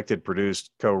directed,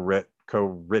 produced,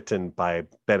 co-written by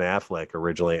Ben Affleck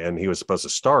originally, and he was supposed to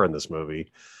star in this movie.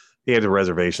 He had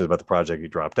reservations about the project. He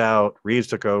dropped out. Reeves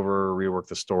took over, reworked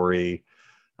the story.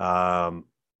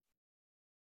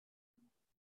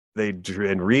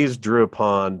 Reeves drew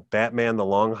upon Batman: The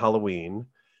Long Halloween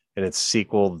and its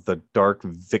sequel, The Dark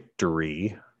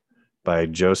Victory, by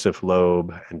Joseph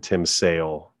Loeb and Tim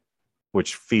Sale,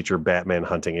 which feature Batman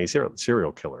hunting a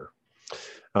serial killer.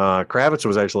 Kravitz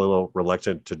was actually a little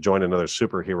reluctant to join another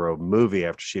superhero movie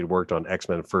after she had worked on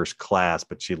X-Men First Class,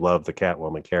 but she loved the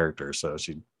Catwoman character, so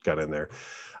she got in there.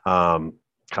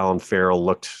 Colin Farrell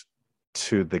looked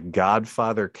to the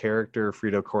Godfather character,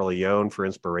 Fredo Corleone, for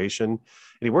inspiration. And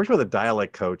he worked with a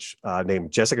dialect coach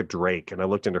named Jessica Drake, and I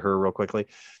looked into her real quickly.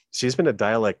 She's been a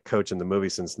dialect coach in the movie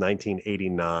since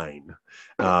 1989.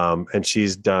 And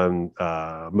she's done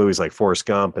movies like Forrest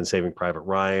Gump and Saving Private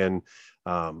Ryan,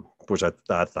 which I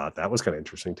thought that was kind of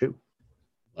interesting too.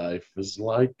 Life is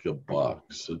like a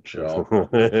box of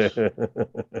chocolates.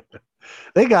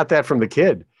 They got that from the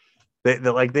kid. They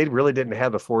really didn't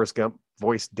have the Forrest Gump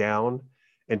voice down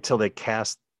until they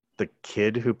cast the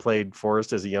kid who played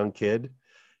Forrest as a young kid.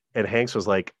 And Hanks was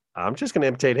like, I'm just going to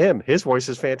imitate him. His voice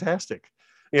is fantastic.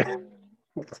 Yeah,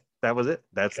 that was it.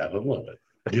 Gotta love it.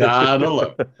 Gotta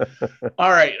love it.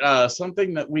 All right.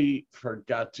 Something that we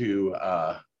forgot to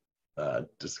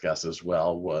discuss as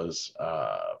well was,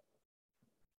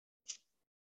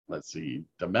 let's see,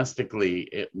 domestically,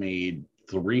 it made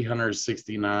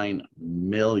 $369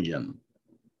 million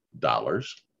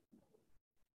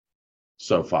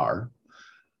so far.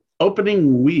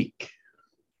 Opening week,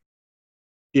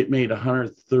 it made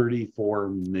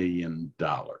 $134 million.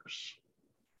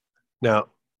 Now,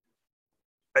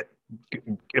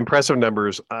 impressive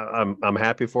numbers. I'm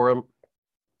happy for them.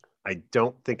 I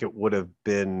don't think it would have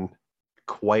been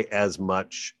quite as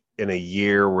much in a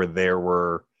year where there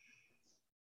were.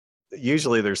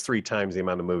 Usually, there's 3 times the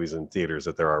amount of movies in theaters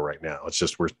that there are right now. It's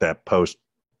just we're that post-COVID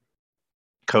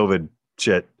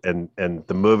shit, and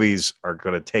the movies are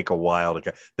going to take a while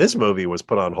to. This movie was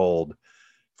put on hold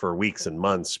for weeks and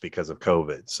months because of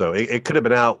COVID. So it could have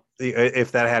been out.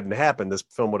 If that hadn't happened, this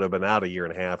film would have been out a year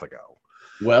and a half ago.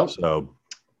 Well, so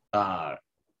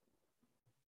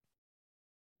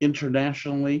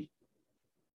internationally,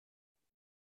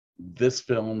 this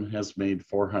film has made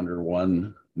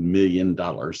 $401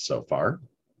 million so far.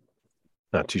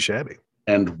 Not too shabby.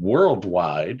 And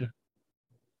worldwide,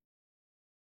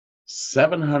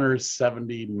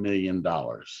 $770 million.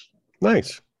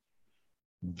 Nice.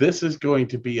 This is going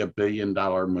to be $1 billion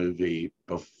movie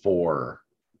before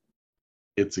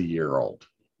it's a year old.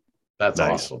 That's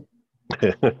nice. Awesome.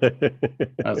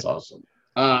 That's awesome.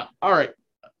 All right.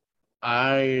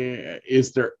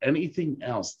 Is there anything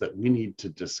else that we need to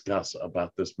discuss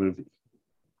about this movie?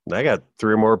 I got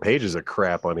 3 more pages of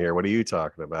crap on here. What are you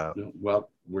talking about? Well,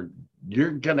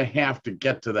 you're gonna have to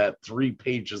get to that 3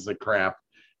 pages of crap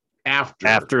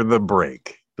after the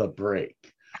break. The break.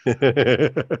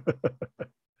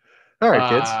 All right,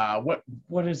 kids.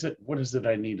 What is it? What is it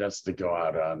I need us to go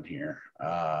out on here?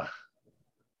 At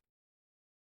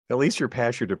least you're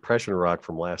past your depression rock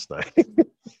from last night.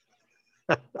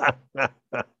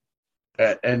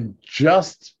 And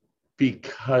just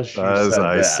because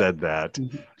I said that.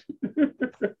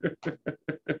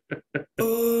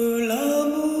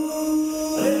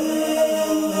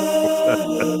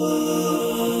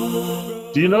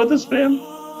 Do you know this band?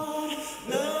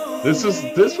 This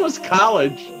was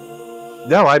college.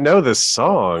 No, I know this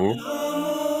song.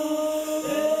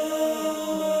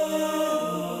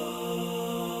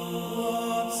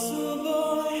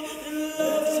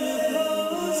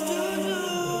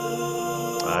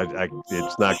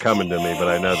 It's not coming to me, but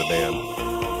I know the band.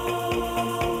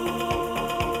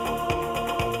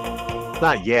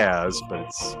 Not Yaz,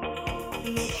 but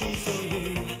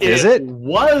Is it?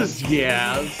 Was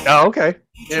Yaz. Oh, okay.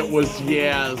 It was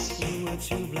Yaz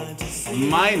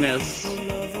minus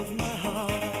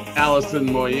Alison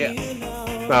Moyet.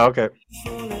 Oh, okay.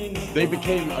 They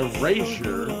became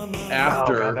Erasure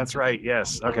after. Oh, God, that's right.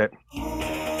 Yes. Okay.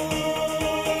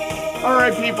 All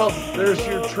right, people. There's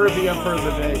your trivia for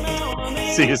the day.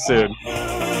 See you soon.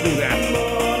 Do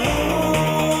that.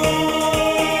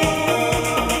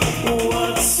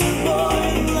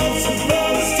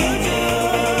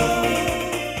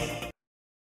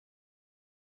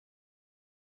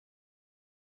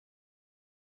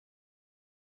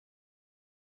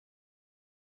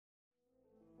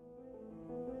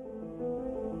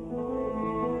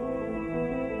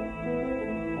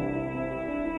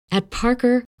 At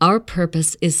Parker, our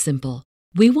purpose is simple.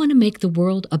 We want to make the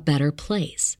world a better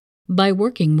place by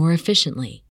working more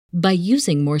efficiently, by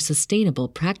using more sustainable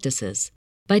practices,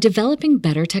 by developing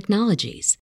better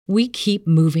technologies. We keep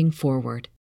moving forward.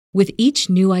 With each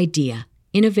new idea,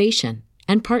 innovation,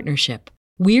 and partnership,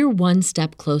 we're one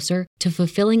step closer to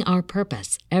fulfilling our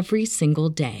purpose every single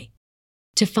day.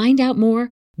 To find out more,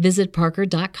 visit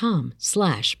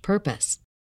parker.com/purpose.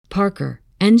 Parker,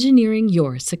 engineering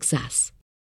your success.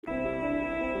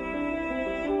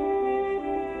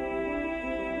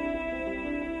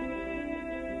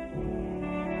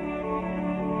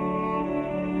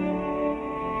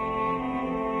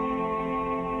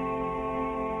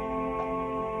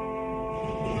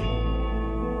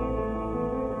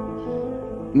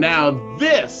 Now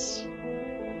this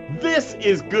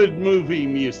is good movie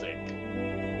music.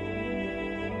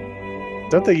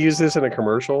 Don't they use this in a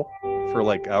commercial for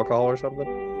like alcohol or something?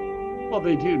 Well,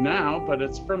 they do now, but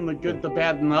it's from The Good, the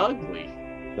Bad, and the Ugly.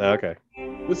 Okay.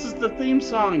 This is the theme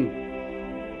song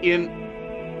in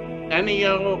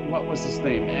Ennio. What was his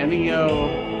name?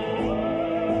 Ennio.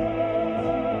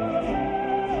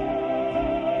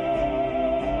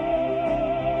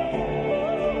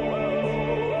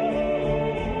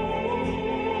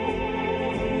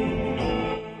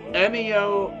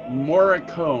 Ennio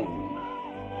Morricone.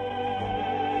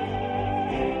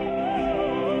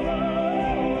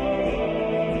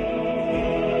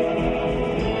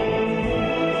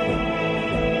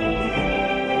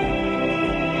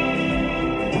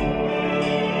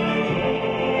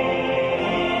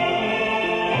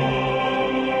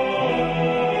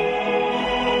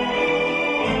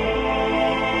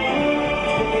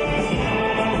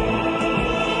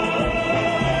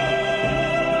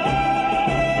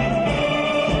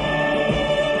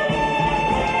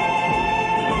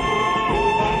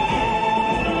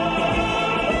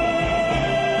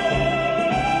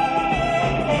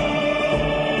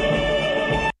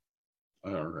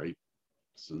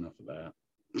 Enough of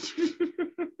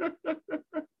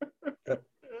that.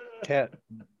 Cat,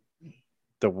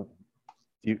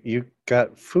 you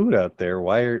got food out there.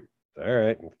 Why are all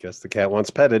right? Guess the cat wants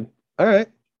petted. All right,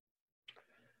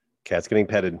 cat's getting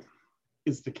petted.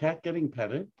 Is the cat getting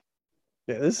petted?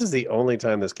 Yeah, this is the only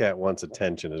time this cat wants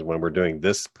attention is when we're doing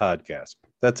this podcast.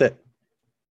 That's it.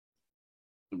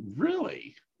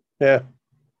 Really? Yeah.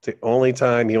 It's the only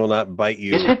time he will not bite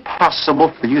you. Is it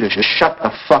possible for you to just shut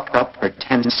the fuck up for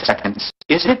 10 seconds?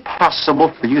 Is it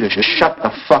possible for you to just shut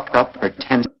the fuck up for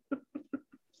 10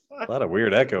 A lot of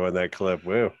weird echo in that clip.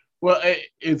 Woo. Well,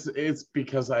 it's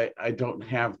because I don't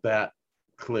have that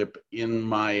clip in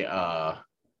my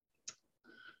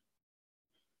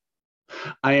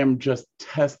I am just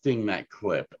testing that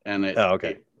clip, and it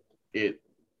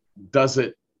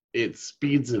it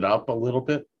speeds it up a little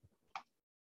bit.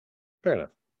 Fair enough.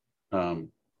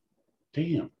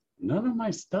 Damn, none of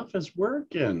my stuff is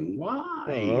working.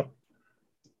 Why?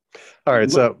 All right,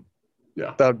 so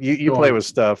yeah, you play with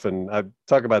stuff, and I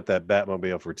talk about that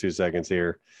Batmobile for 2 seconds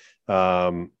here.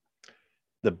 The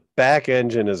back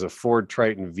engine is a Ford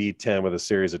Triton V10 with a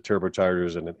series of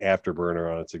turbochargers and an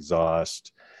afterburner on its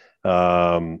exhaust.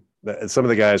 Some of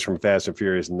the guys from Fast and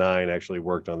Furious 9 actually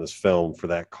worked on this film for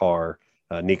that car.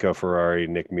 Nico Ferrari,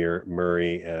 Nick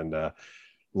Murray, and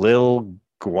Lil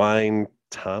Gwyn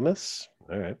Thomas.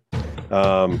 All right.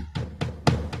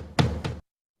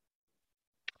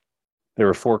 There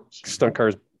were 4 stunt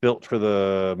cars built for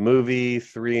the movie.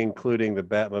 3, including the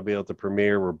Batmobile at the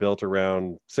premiere, were built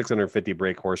around 650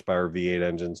 brake horsepower V8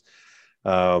 engines.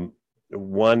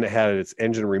 1 had its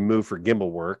engine removed for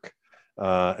gimbal work.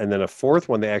 And then a 4th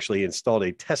one, they actually installed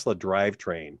a Tesla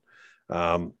drivetrain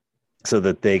so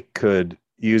that they could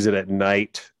use it at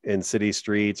night in city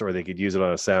streets, or they could use it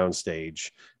on a sound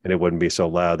stage and it wouldn't be so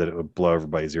loud that it would blow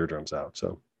everybody's eardrums out.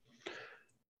 So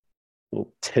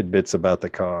little tidbits about the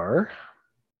car.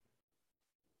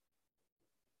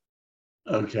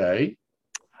 Okay.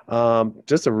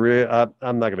 Just a real,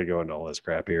 I'm not going to go into all this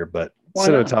crap here, but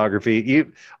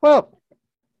cinematography,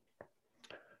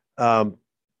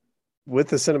 with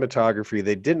the cinematography,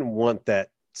 they didn't want that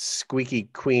squeaky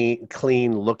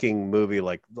clean looking movie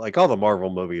like all the Marvel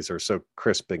movies are so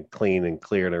crisp and clean and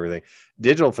clear and everything.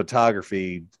 Digital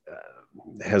photography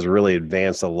has really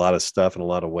advanced a lot of stuff in a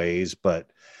lot of ways, but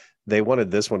they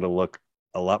wanted this one to look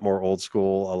a lot more old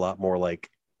school, a lot more like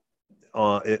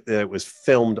it was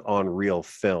filmed on real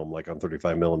film, like on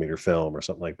 35 millimeter film or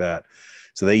something like that.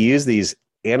 So they use these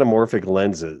anamorphic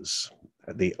lenses,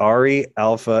 the ARRI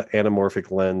Alpha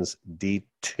anamorphic lens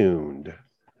detuned.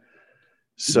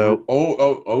 So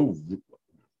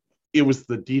it was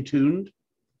the detuned.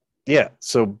 Yeah.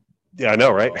 So yeah, I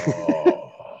know, right?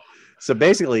 Oh. So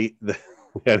basically,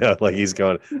 I know, like he's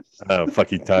going, "Oh,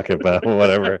 fuck you talking about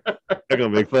whatever." I'm gonna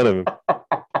make fun of him.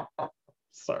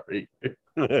 sorry.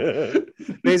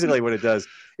 Basically what it does,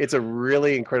 it's a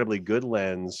really incredibly good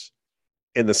lens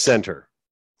in the center.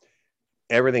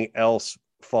 Everything else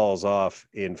falls off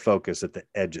in focus at the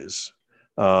edges.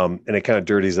 And it kind of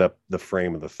dirties up the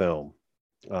frame of the film.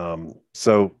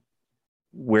 So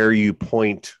where you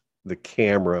point the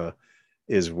camera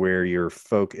is where your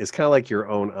focus. It's kind of like your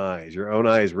own eyes. Your own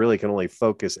eyes really can only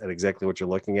focus at exactly what you're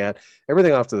looking at.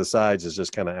 Everything off to the sides is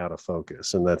just kind of out of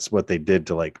focus. And that's what they did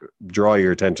to like draw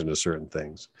your attention to certain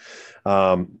things.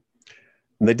 And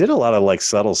they did a lot of like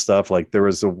subtle stuff. Like there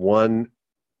was the one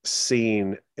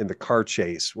scene in the car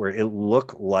chase where it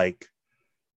looked like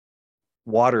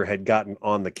water had gotten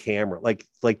on the camera. Like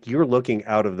you're looking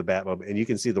out of the Batmobile and you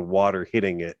can see the water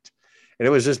hitting it. And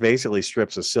it was just basically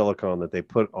strips of silicone that they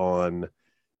put on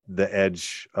the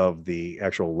edge of the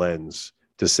actual lens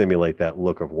to simulate that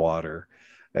look of water.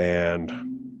 And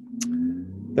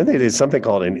then they did something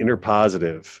called an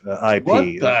interpositive IP.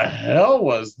 What the hell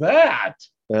was that?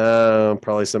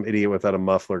 Probably some idiot without a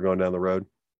muffler going down the road.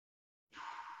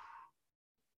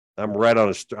 I'm right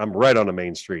on a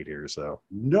main street here, so.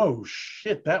 No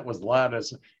shit, that was loud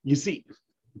as. You see,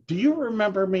 do you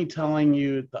remember me telling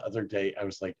you the other day? I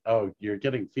was like, "Oh, you're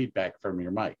getting feedback from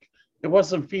your mic." It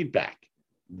wasn't feedback.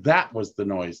 That was the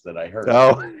noise that I heard.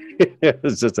 Oh, it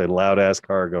was just a loud ass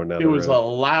car going down the road. It was a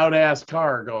loud ass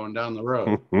car going down the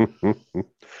road.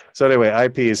 So anyway,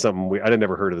 IP is something I had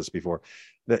never heard of this before.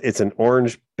 It's an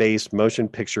orange-based motion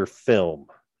picture film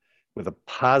with a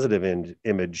positive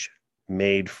image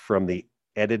made from the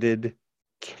edited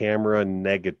camera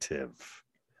negative.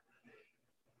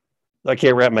 I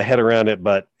can't wrap my head around it,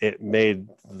 but it made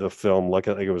the film look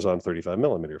like it was on 35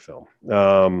 millimeter film.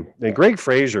 And Greg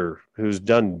Fraser, who's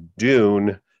done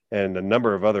Dune and a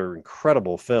number of other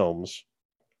incredible films,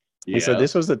 he said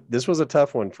this was a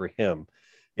tough one for him.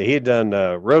 He had done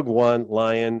Rogue One,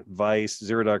 Lion, Vice,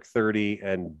 Zero Dark 30,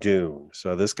 and Dune.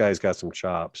 So this guy's got some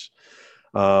chops.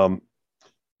 I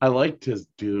liked his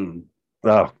Dune.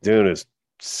 Oh, Dune is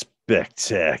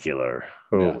spectacular.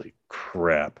 Holy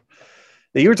crap.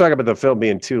 Now, you were talking about the film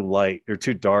being too light or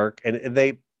too dark, and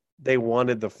they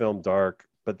wanted the film dark,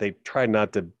 but they tried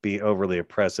not to be overly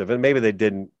oppressive. And maybe they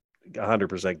didn't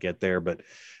 100% get there, but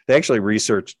they actually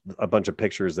researched a bunch of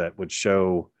pictures that would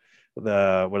show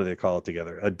what do they call it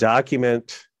together? A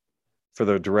document for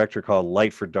the director called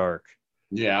Light for Dark.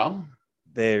 Yeah.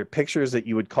 They're pictures that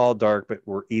you would call dark, but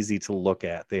were easy to look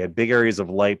at. They had big areas of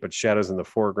light, but shadows in the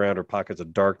foreground or pockets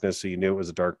of darkness, so you knew it was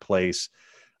a dark place.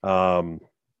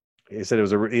 He said it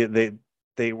was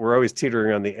they were always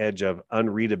teetering on the edge of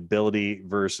unreadability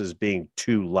versus being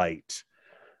too light.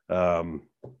 So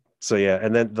yeah,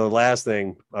 and then the last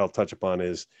thing I'll touch upon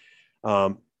is,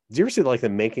 do you ever see like the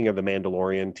making of the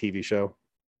Mandalorian TV show?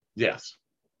 Yes.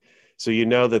 So you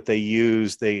know that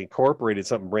they incorporated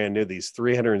something brand new, these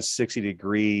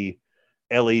 360-degree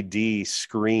LED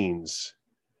screens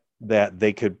that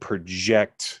they could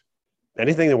project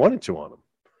anything they wanted to on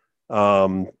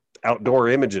them. Outdoor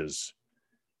images.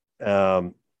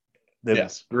 The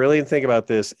brilliant thing about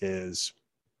this is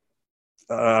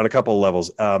on a couple of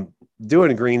levels.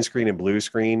 Doing green screen and blue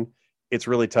screen, it's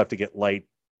really tough to get light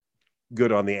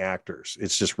good on the actors.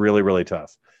 It's just really, really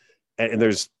tough. And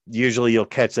there's usually you'll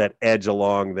catch that edge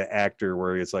along the actor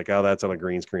where it's like, oh, that's on a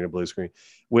green screen or blue screen.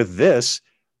 With this,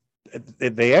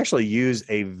 they actually use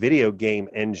a video game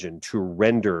engine to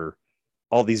render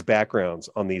all these backgrounds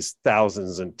on these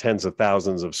thousands and tens of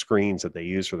thousands of screens that they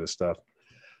use for this stuff.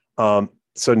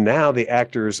 So now the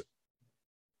actors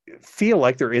feel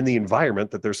like they're in the environment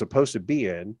that they're supposed to be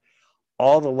in.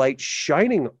 All the light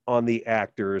shining on the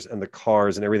actors and the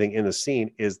cars and everything in the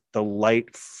scene is the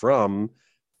light from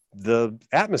the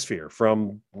atmosphere,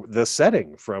 from the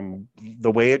setting, from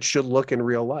the way it should look in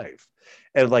real life.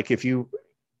 And like if you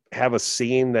have a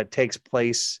scene that takes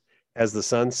place as the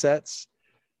sun sets,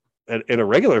 in a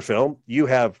regular film, you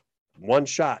have one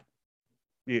shot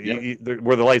where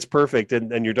the light's perfect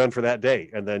and you're done for that day.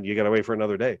 And then you got to wait for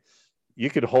another day. You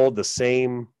could hold the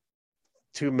same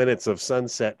 2 minutes of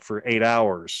sunset for 8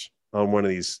 hours on one of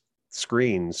these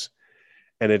screens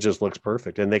and it just looks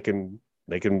perfect. And they can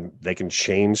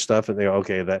change stuff and they go,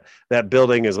 okay, that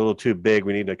building is a little too big.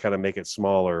 We need to kind of make it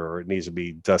smaller, or it needs to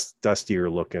be dustier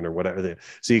looking or whatever.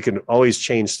 So you can always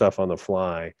change stuff on the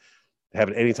fly, have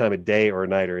it any time of day or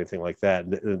night or anything like that.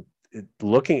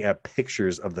 Looking at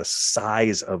pictures of the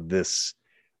size of this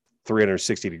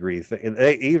 360-degree thing, and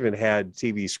they even had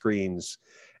TV screens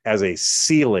as a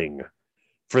ceiling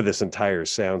for this entire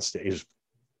soundstage. Is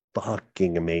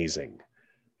fucking amazing.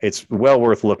 It's well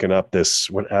worth looking up. This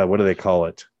what do they call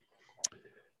it?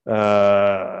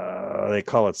 They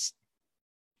call it.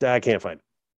 I can't find it.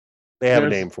 They have a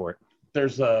name for it.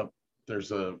 There's a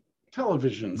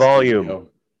television volume. Studio.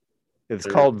 It's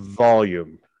called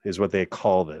Volume, is what they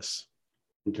call this.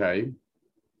 Okay.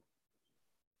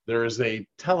 There is a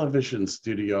television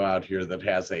studio out here that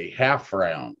has a half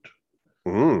round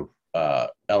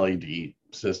LED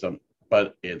system,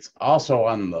 but it's also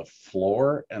on the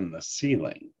floor and the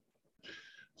ceiling.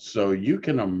 So you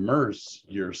can immerse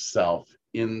yourself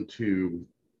into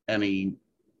anything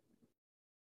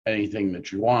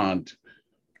that you want.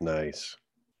 Nice.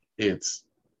 It's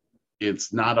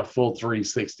not a full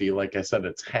 360. Like I said,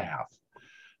 it's half.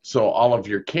 So all of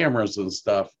your cameras and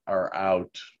stuff are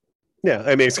out. Yeah,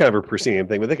 I mean, it's kind of a proscenium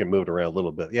thing, but they can move it around a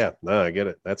little bit. Yeah, no, I get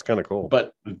it. That's kind of cool.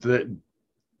 But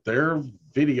their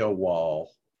video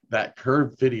wall, that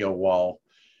curved video wall,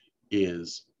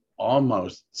 is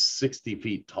almost 60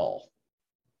 feet tall.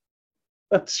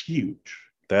 That's huge.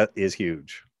 That is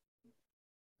huge.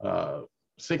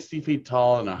 60 feet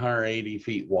tall and 180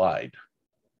 feet wide.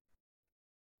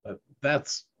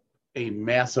 That's a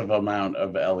massive amount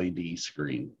of LED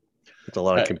screen. It's a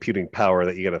lot of computing power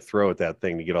that you got to throw at that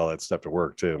thing to get all that stuff to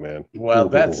work too, man.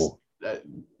 Well,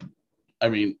 I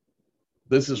mean,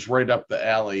 this is right up the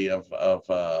alley of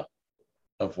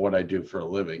what I do for a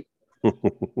living.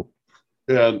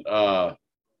 And I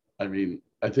mean,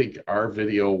 I think our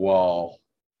video wall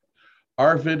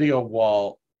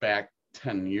back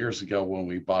 10 years ago when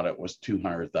we bought it was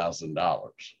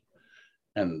 $200,000.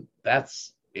 And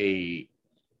that's a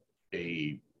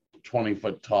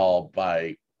 20-foot tall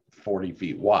by 40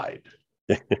 feet wide.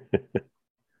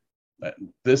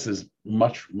 This is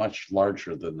much, much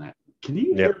larger than that. Can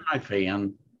you hear my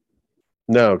fan?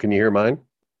 No. Can you hear mine?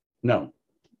 No.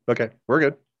 Okay, we're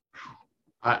good.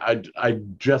 I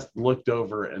just looked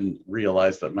over and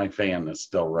realized that my fan is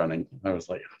still running. I was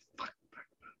like, oh,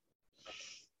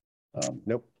 fuck.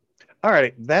 Nope. All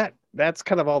right, that's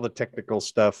kind of all the technical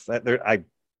stuff. I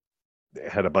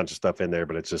had a bunch of stuff in there,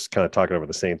 but it's just kind of talking over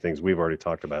the same things we've already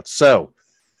talked about. So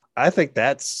I think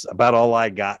that's about all I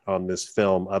got on this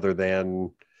film, other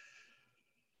than,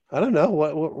 I don't know,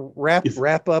 what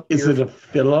wrap up. Is it a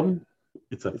film?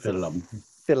 It's a film.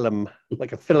 Film,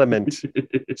 like a filament.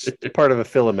 It's part of a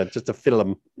filament, just a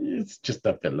film. It's just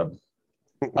a film.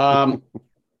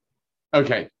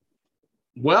 Okay.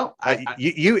 Well,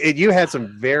 you had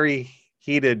some very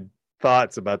heated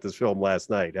thoughts about this film last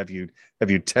night. Have you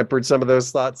tempered some of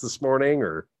those thoughts this morning,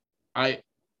 or?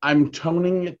 I'm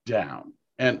toning it down,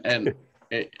 and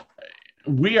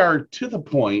we are to the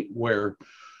point where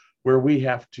we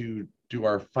have to do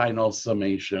our final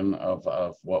summation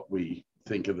of what we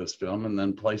think of this film, and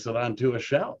then place it onto a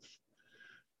shelf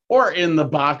or in the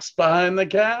box behind the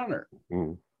counter.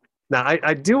 Now,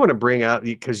 I do want to bring out,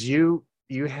 because you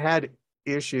had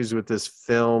issues with this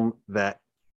film that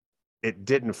it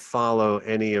didn't follow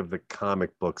any of the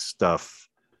comic book stuff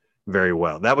very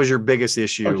well. That was your biggest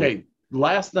issue. Okay,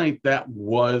 last night that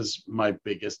was my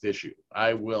biggest issue.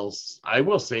 I will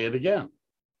say it again.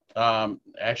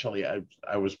 Actually, I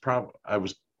was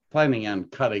planning on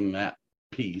cutting that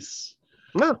piece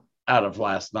out of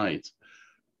last night.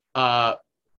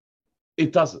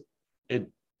 It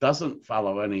doesn't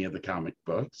follow any of the comic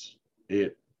books.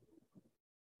 It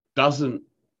doesn't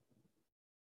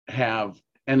have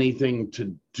anything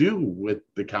to do with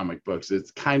the comic books.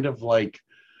 It's kind of like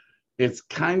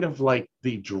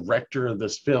the director of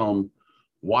this film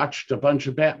watched a bunch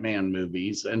of Batman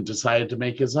movies and decided to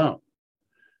make his own.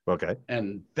 Okay.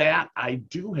 And that I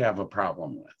do have a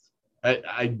problem with.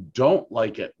 I don't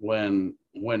like it when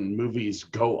movies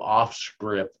go off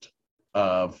script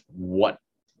of what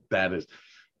that is.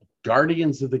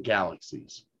 Guardians of the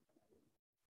Galaxies,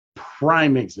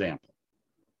 prime example.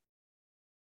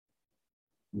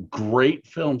 Great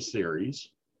film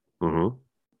series.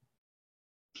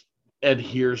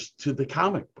 Adheres to the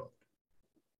comic book.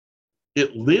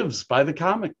 It lives by the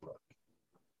comic book.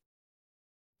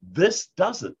 This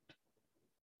doesn't.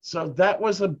 So that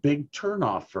was a big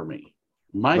turnoff for me.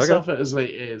 Myself, as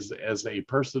a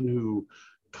person who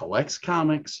collects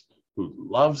comics, who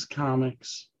loves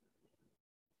comics,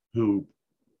 who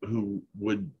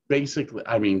would basically,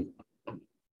 I mean,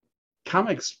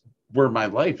 comics were my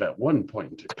life at one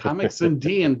point. Comics and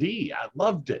D&D, I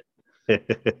loved it.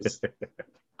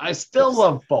 I still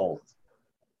love both.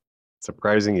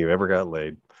 Surprising you ever got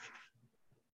laid.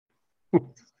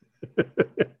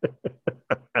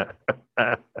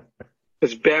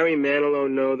 Does Barry Manilow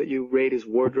know that you raid his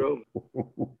wardrobe?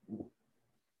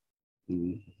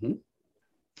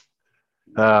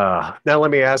 Now let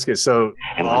me ask you. So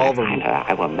and when I find her,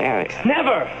 I will marry her.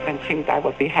 Never. And think I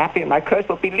will be happy, and my curse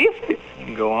will be lifted. You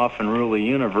can go off and rule the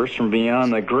universe from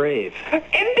beyond the grave.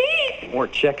 Indeed. Or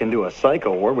check into a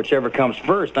psycho ward, whichever comes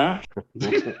first, huh?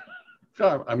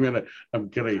 I'm gonna.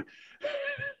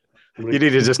 You need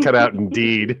to just cut out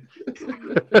Indeed.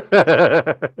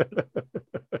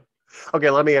 Okay,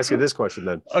 let me ask you this question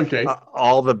then. Okay.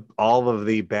 All of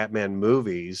the Batman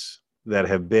movies that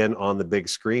have been on the big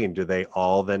screen, do they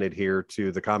all then adhere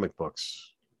to the comic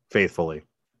books faithfully?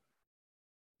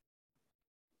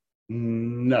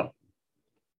 No.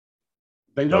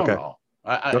 They don't all.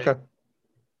 Okay.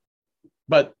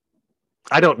 But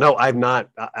I don't know. I'm not.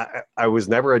 I was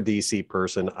never a DC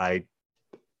person. I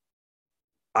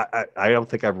don't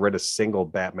think I've read a single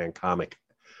Batman comic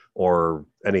or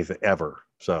anything ever.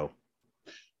 So,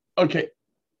 okay,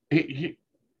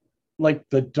 like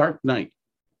the Dark Knight,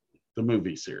 the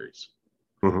movie series.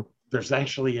 Mm-hmm. There's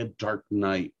actually a Dark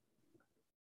Knight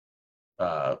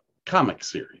comic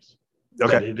series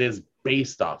that it is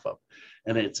based off of,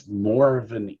 and it's more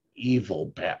of an evil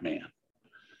Batman.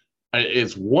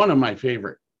 It's one of my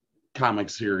favorite comic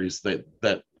series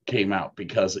that came out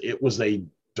because it was a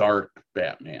dark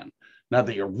Batman. Now,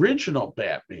 the original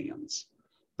Batmans,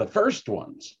 the first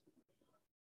ones,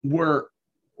 were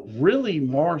really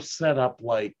more set up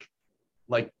like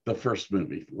the first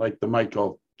movie, like the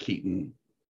Michael Keaton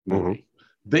movie. Mm-hmm.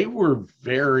 They were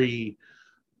very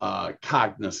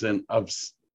cognizant of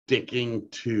sticking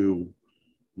to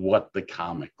what the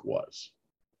comic was.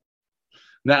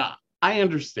 Now, I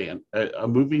understand a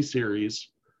movie series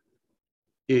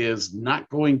is not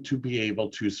going to be able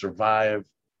to survive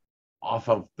off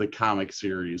of the comic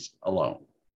series alone.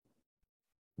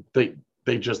 They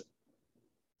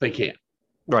can't.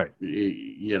 Right.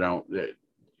 You know,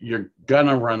 you're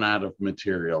gonna run out of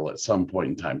material at some point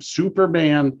in time.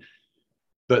 Superman,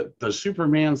 the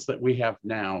Supermans that we have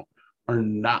now are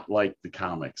not like the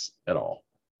comics at all.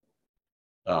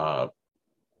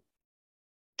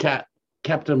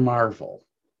 Captain Marvel,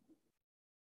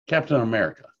 Captain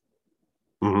America.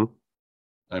 Mm-hmm.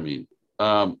 I mean,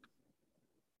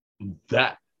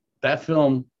 that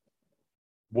film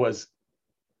was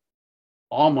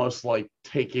almost like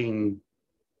taking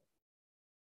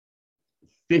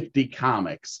 50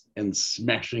 comics and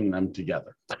smashing them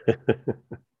together.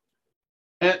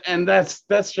 and that's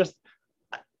just,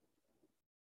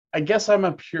 I guess I'm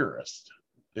a purist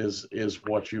is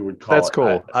what you would call that's it.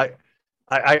 Cool.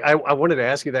 I wanted to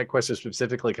ask you that question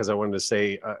specifically because I wanted to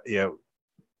say,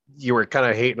 you were kind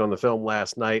of hating on the film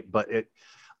last night, but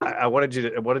I wanted you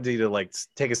to like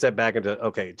take a step back into,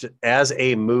 okay, as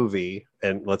a movie,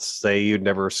 and let's say you'd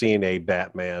never seen a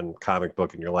Batman comic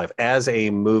book in your life, as a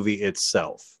movie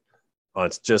itself,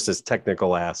 it's just its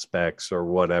technical aspects or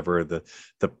whatever, the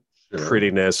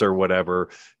prettiness or whatever,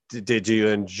 did you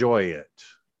enjoy it?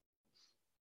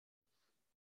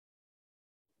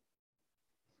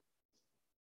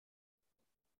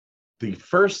 The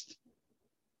first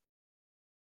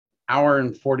hour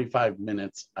and 45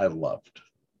 minutes I loved.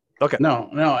 Okay. No,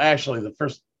 actually the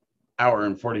first hour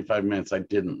and 45 minutes I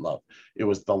didn't love. It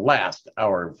was the last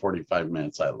hour and 45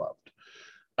 minutes I loved.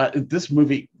 This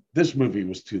movie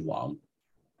was too long.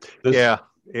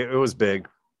 It was big.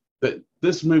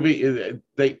 This movie,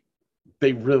 they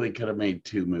really could have made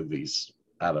 2 movies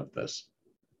out of this.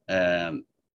 And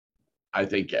I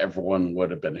think everyone would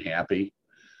have been happy.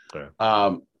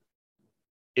 Yeah.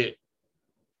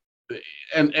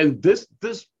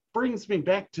 This brings me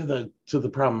back to the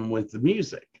problem with the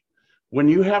music. When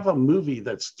you have a movie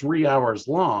that's 3 hours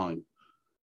long,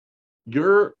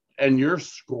 your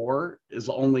score is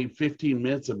only 15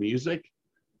 minutes of music,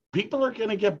 people are going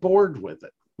to get bored with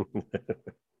it.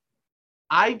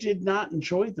 I did not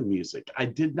enjoy the music. I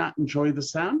did not enjoy the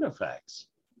sound effects.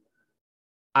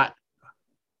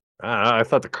 I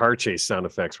thought the car chase sound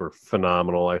effects were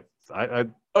phenomenal.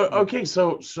 Okay,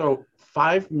 so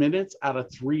 5 minutes out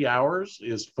of 3 hours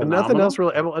is phenomenal.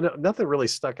 Nothing really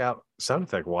stuck out sound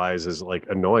effect wise is like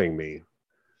annoying me.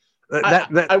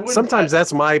 Sometimes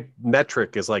that's my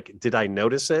metric is like, did I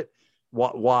notice it?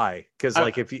 Why? Because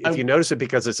like if you notice it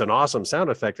because it's an awesome sound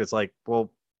effect, it's like,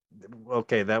 well,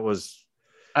 okay, that was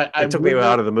it took me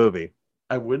out of the movie.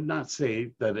 I would not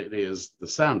say that it is the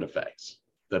sound effects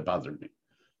that bothered me.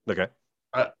 Okay.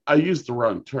 I used the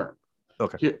wrong term.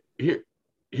 Okay.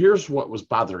 Here's what was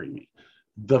bothering me.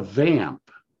 The vamp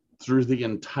through the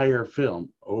entire film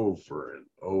over and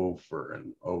over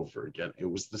and over again. It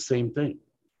was the same thing.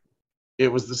 It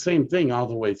was the same thing all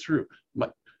the way through.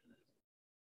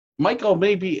 Michael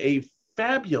may be a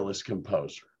fabulous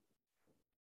composer,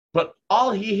 but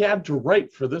all he had to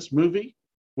write for this movie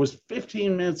was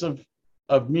 15 minutes of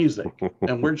music,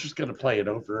 and we're just going to play it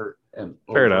over and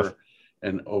over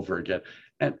and over again.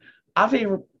 And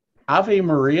Ave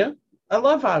Maria, I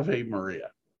love Ave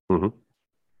Maria. Mm-hmm.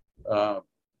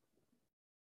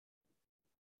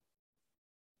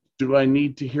 Do I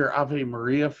need to hear Ave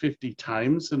Maria 50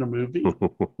 times in a movie?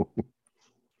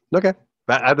 Okay.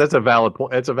 That's a valid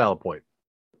point. It's a valid point.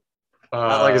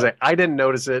 Like I say, I didn't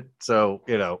notice it. So,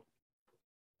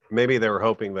 maybe they were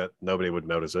hoping that nobody would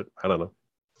notice it. I don't know.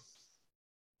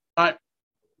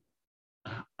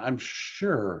 I'm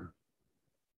sure.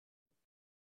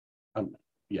 I'm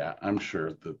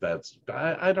sure that's.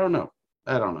 I don't know.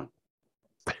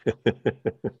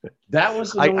 That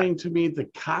was annoying to me. The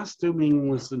costuming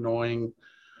was annoying.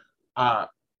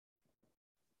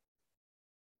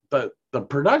 The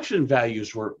production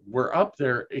values were up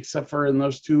there, except for in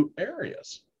those two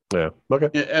areas. Yeah. Okay.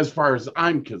 As far as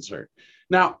I'm concerned.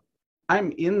 Now,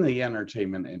 I'm in the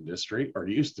entertainment industry, or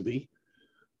used to be.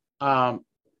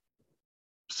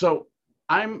 So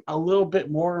I'm a little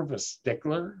bit more of a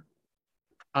stickler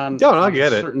on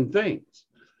certain things.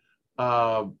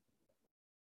 And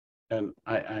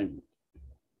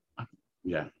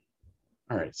yeah.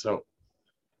 All right. So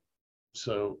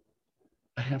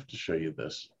I have to show you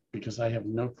this because I have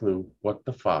no clue what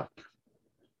the fuck.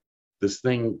 This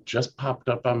thing just popped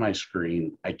up on my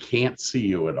screen. I can't see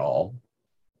you at all.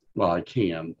 Well, I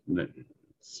can.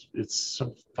 It's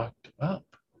so fucked up.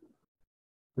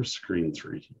 Where's screen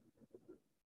 3?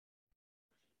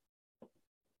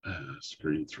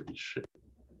 Screen 3 shit.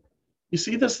 You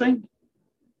see this thing?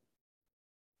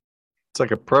 It's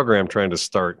like a program trying to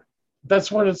start. That's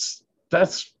what I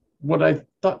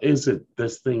thought. Is it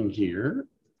this thing here?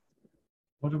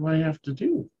 What do I have to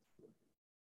do?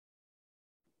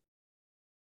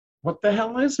 What the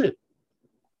hell is it?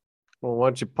 Well, why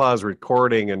don't you pause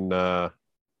recording and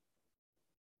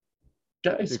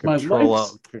guys, my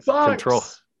life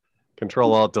sucks.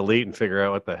 Control Alt Delete and figure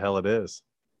out what the hell it is.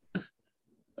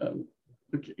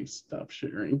 Okay, stop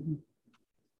sharing.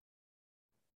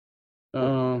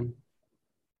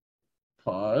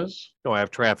 Pause. No, I have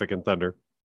traffic and thunder.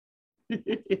 I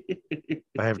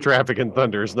have traffic and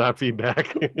thunder. It's not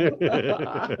feedback.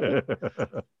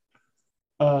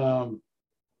 So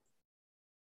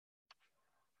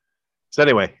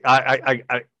anyway, I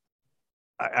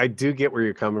do get where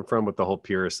you're coming from with the whole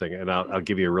purist thing, and I'll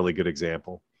give you a really good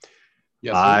example.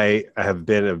 Yes, I have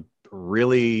been a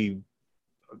really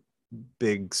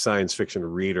big science fiction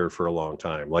reader for a long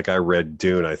time. Like I read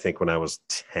Dune, I think when I was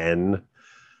 10.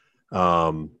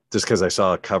 Just because I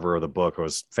saw a cover of the book, I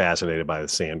was fascinated by the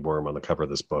sandworm on the cover of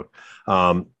this book.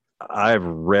 I've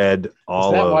read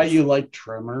all. Is that why you like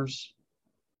Tremors?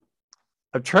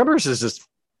 Tremors is just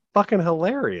fucking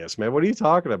hilarious, man. What are you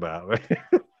talking about?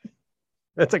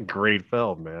 That's a great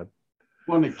film, man.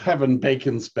 One of Kevin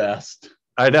Bacon's best.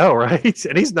 I know, right?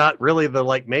 And he's not really the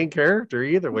main character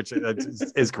either, which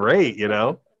is great,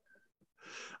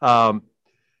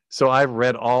 So I've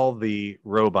read all the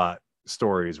robot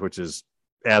stories, which is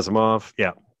Asimov,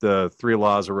 the 3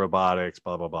 laws of robotics,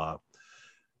 blah blah blah.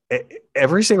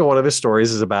 Every single one of his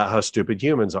stories is about how stupid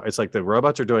humans are. It's like the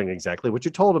robots are doing exactly what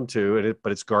you told them to,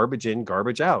 but it's garbage in,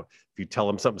 garbage out. If you tell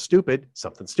them something stupid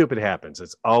happens.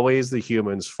 It's always the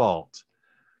human's fault.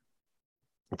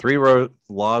 The 3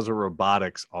 laws of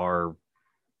robotics are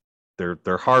they're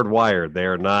hardwired. They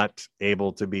are not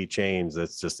able to be changed.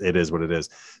 It's just, it is what it is.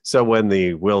 So when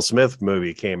the Will Smith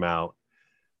movie came out,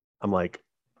 I'm like,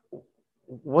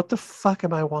 what the fuck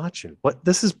am I watching?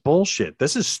 This is bullshit.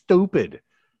 This is stupid.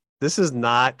 This is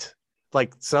not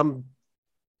like some,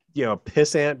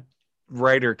 pissant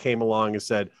writer came along and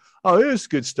said, oh, it is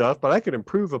good stuff, but I could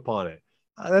improve upon it.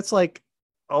 That's like,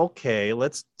 okay,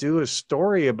 let's do a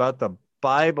story about the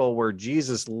Bible where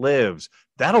Jesus lives.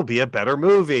 That'll be a better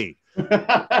movie.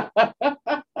 Like,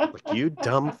 you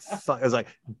dumb fuck. I was like,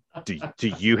 do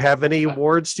you have any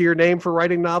awards to your name for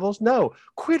writing novels? No.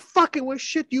 Quit fucking with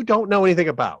shit you don't know anything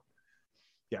about.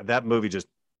 Yeah, that movie just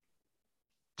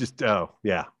oh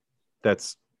yeah.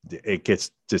 It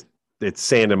gets it's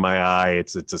sand in my eye.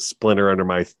 It's a splinter under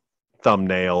my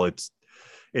thumbnail. It's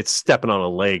stepping on a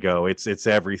Lego. It's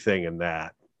everything in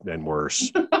that and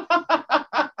worse.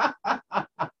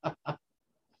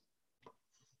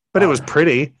 But it was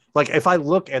pretty. Like, if I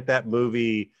look at that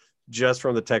movie just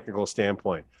from the technical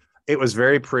standpoint, it was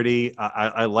very pretty.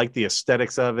 I like the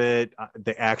aesthetics of it.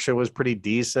 The action was pretty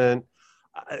decent.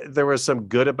 There was some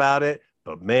good about it,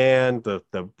 but man, the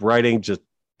writing just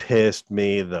pissed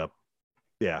me.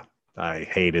 I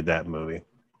hated that movie.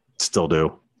 Still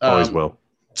do. Always will.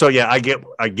 So yeah, I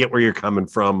get where you're coming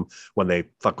from when they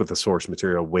fuck with the source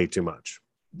material way too much.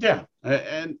 Yeah,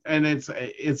 and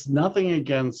it's nothing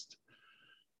against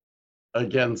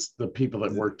the people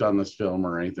that worked on this film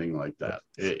or anything like that.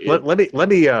 Let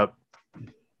me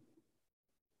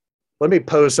Let me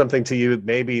pose something to you.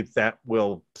 Maybe that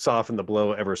will soften the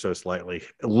blow ever so slightly.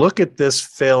 Look at this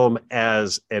film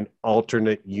as an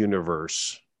alternate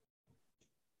universe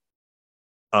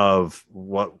of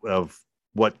what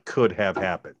could have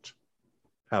happened.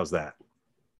 How's that?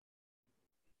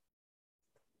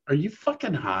 Are you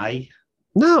fucking high?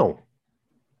 No.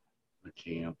 I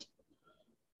can't.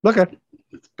 Okay.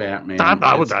 It's Batman.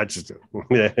 That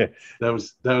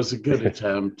was a good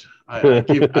attempt.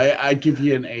 I give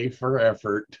you an A for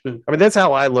effort. I mean, that's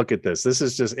how I look at this. This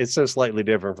is just, it's so slightly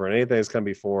different from anything that's come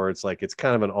before. It's like, it's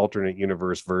kind of an alternate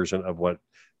universe version of what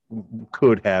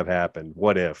could have happened.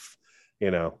 What if,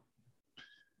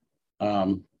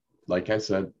 like I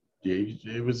said,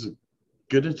 it was a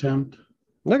good attempt.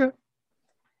 Okay.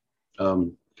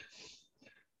 Oh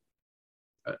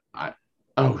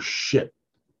shit.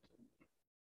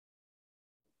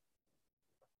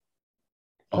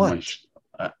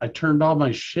 I turned all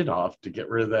my shit off to get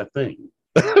rid of that thing.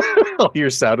 All your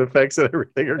sound effects and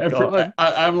everything are gone.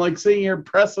 I'm like sitting here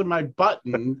pressing my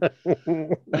button.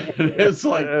 It's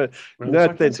like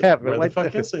nothing's happening. Where the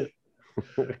fuck is it?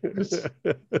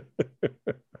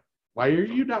 Why are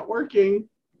you not working?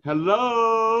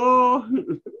 Hello.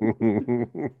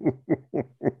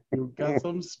 You've got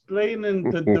some splaining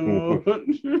to do.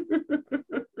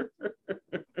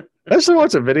 I actually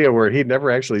watched a video where he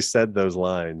never actually said those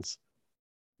lines.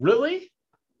 Really?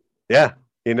 Yeah.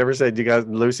 He never said,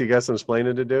 Lucy, you got some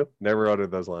splaining to do? Never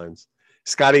uttered those lines.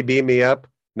 Scotty beam me up.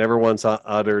 Never once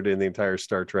uttered in the entire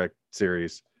Star Trek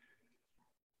series.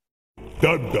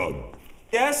 Dum Dum.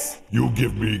 Yes? You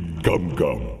give me Gum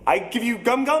Gum. I give you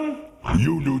Gum Gum?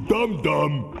 You do Dum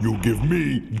Dum. You give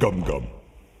me Gum Gum.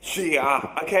 Gee,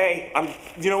 okay.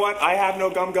 You know what? I have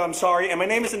no Gum Gum, sorry. And my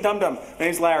name isn't Dum Dum. My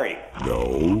name's Larry.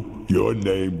 No, your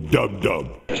name Dum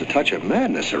Dum. There's a touch of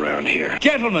madness around here.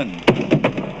 Gentlemen,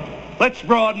 let's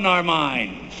broaden our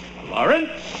minds. Lawrence?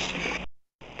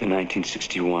 The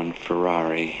 1961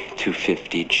 Ferrari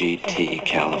 250 GT,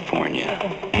 California.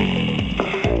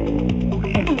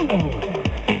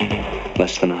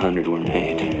 Less than 100 were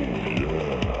made.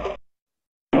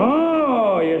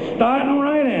 Oh, you're starting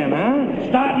right in, huh?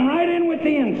 Starting right in with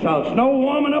the insults. No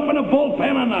warming up in a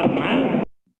bullpen or nothing, huh?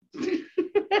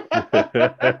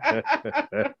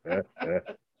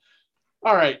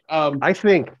 All right. I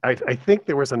think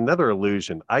there was another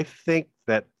illusion. I think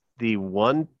that the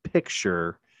one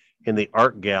picture in the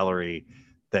art gallery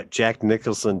that Jack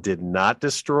Nicholson did not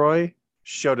destroy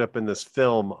showed up in this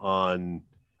film on,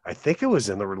 I think it was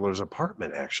in the Riddler's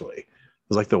apartment, actually. It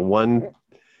was like the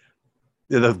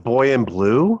boy in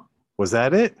blue. Was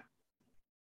that it?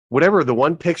 Whatever, the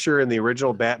one picture in the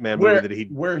original Batman movie that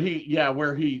where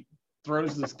he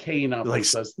throws this cane up and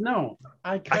says, "No,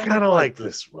 I kind of like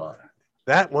this one."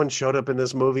 That one showed up in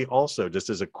this movie also,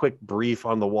 just as a quick brief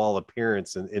on the wall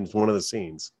appearance in one of the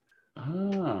scenes.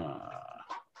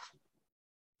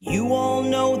 You all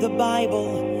know the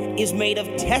Bible is made of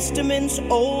testaments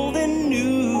old and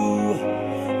new.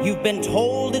 You've been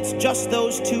told it's just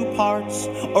those two parts,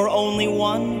 or only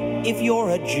one if you're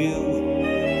a Jew.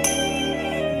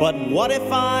 But what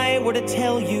if I were to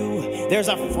tell you there's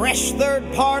a fresh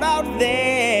third part out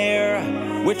there,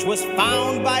 which was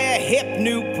found by a hip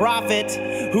new prophet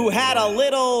who had a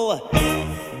little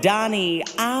Donny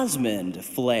Osmond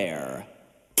flair?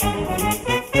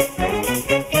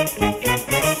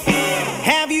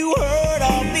 Have you heard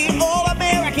of the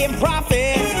all-American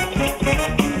prophet?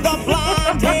 The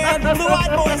blonde-haired,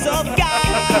 blue-eyed voice of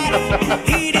God.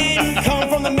 He didn't come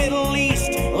from the Middle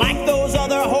East like those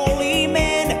other holy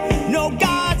men. No,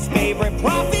 God's favorite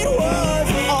prophet was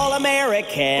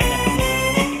all-American.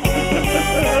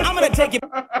 I'm going to take you...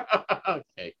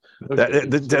 Okay.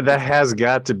 That has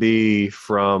got to be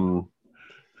from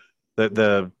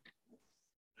the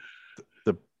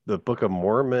Book of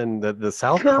Mormon, the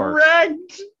South Park.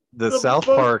 Correct. The South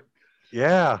Park.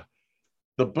 Yeah.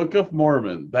 The Book of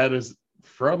Mormon. That is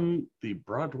from the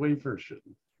Broadway version.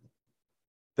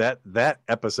 That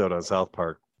episode on South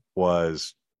Park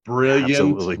was brilliant.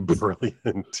 Absolutely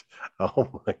brilliant.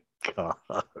 Oh my God.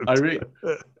 I mean,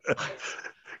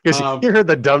 because you heard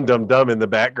the dum dum dum in the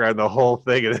background, the whole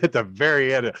thing, and at the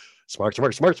very end, smart. You're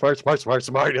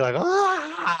like,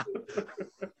 ah!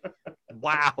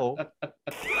 Wow.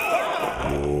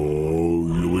 Oh,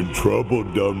 you in trouble,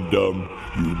 dum dum.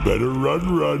 You better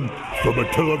run from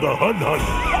Attila the Hun.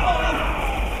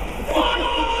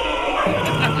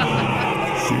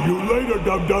 See you later,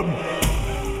 dum dum.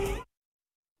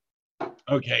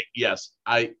 Okay, yes.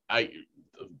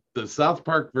 The South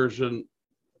Park version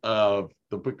of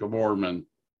the Book of Mormon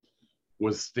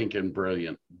was stinking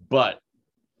brilliant, but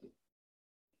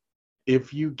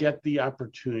if you get the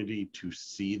opportunity to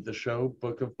see the show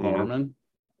Book of Mormon,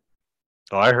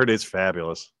 oh, I heard it's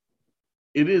fabulous.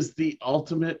 It is the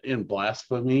ultimate in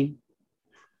blasphemy,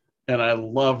 and I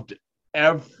loved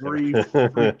every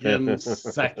freaking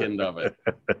second of it.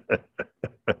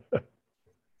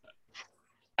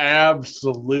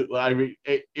 Absolutely. I mean,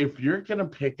 if you're gonna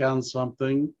pick on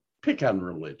something, pick on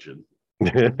religion.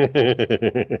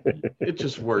 It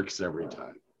just works every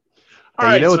time. All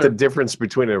right, you know what the difference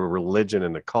between a religion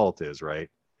and a cult is, right?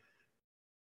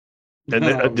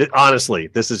 And honestly,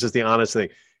 this is just the honest thing.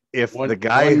 If the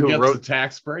guy who wrote the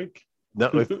tax break, no,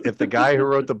 if the guy who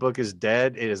wrote the book is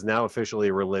dead, it is now officially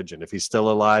a religion. If he's still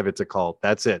alive, it's a cult.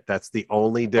 That's it. That's the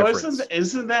only difference.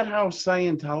 Isn't that how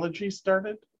Scientology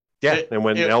started? Yeah, and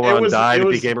when L. Ron died,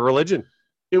 it became a religion.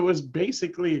 It was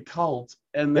basically a cult,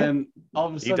 and then all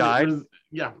of a sudden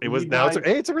he died.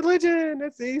 It's a religion.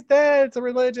 He's dead. It's a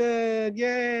religion.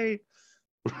 Yay!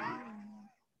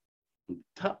 I'm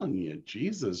telling you,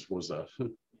 Jesus was a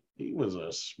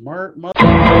smart mother.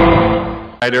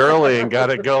 Died early and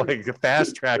got it going.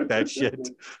 Fast track that shit.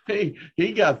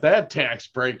 He got that tax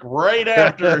break right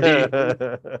after he.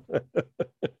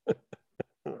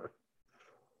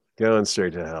 Going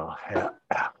straight to hell. Yeah.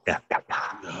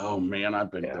 Oh man,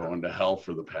 I've been going to hell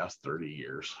for the past 30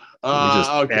 years. You're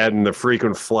just adding the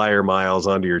frequent flyer miles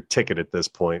onto your ticket at this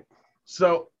point.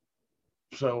 So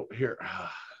here.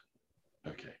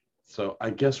 Okay. So I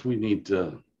guess we need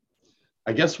to.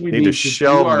 Need to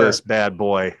shelve this bad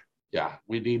boy. Yeah,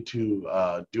 we need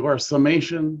to do our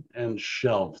summation and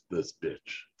shelve this bitch.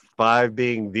 5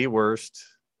 being the worst,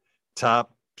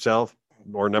 top shelf,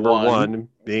 or number 1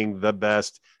 being the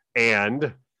best,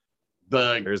 and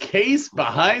the case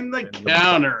behind the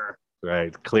counter.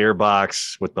 Right, clear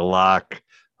box with the lock.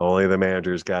 Only the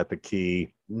manager's got the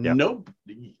key. Yep. Nope.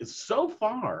 So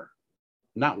far,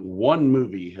 not one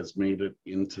movie has made it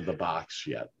into the box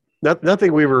yet.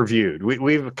 Nothing we reviewed.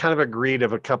 We've kind of agreed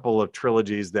of a couple of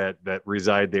trilogies that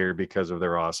reside there because of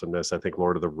their awesomeness. I think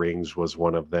Lord of the Rings was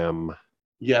one of them.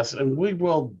 Yes, and we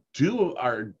will do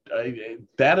our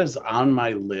that is on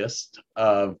my list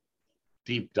of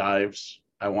deep dives.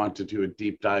 I want to do a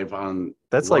deep dive on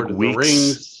Lord like of the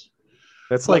Rings.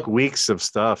 That's like weeks of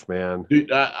stuff, man.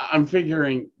 Dude, I'm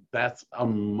figuring that's a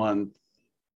month.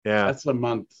 Yeah, that's a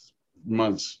month's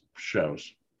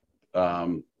shows.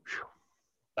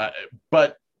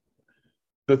 But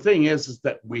the thing is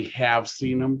that we have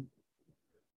seen them,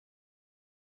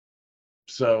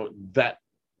 so that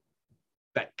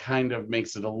kind of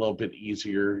makes it a little bit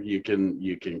easier. You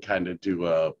can kind of do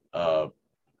a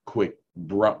quick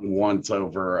once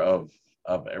over of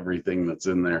everything that's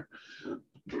in there.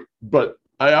 But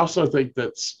I also think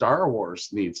that Star Wars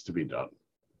needs to be done.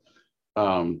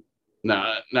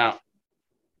 Now,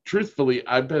 truthfully,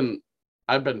 I've been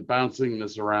bouncing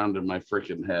this around in my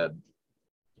freaking head.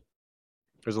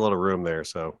 There's a lot of room there,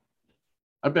 so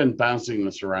I've been bouncing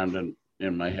this around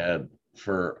in my head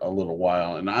for a little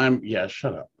while, and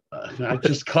shut up. I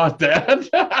just caught that.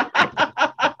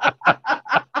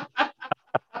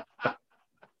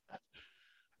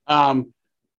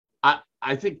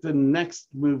 I think the next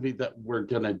movie that we're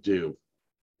gonna do,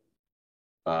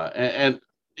 and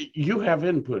you have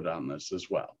input on this as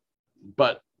well,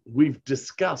 but we've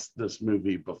discussed this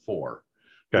movie before.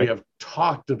 Okay. We have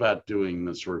talked about doing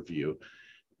this review.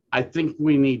 I think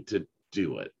we need to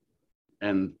do it.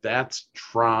 And that's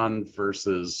Tron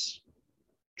versus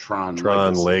Tron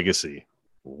Legacy.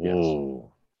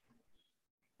 Whoa.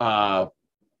 Yes.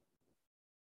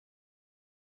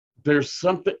 There's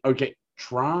something. Okay,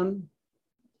 Tron.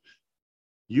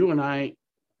 You and I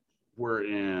were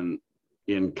in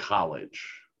college.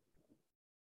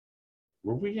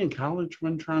 Were we in college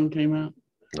when Tron came out?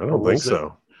 I don't think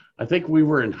so. I think we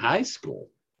were in high school.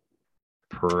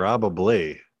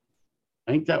 Probably.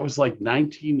 I think that was like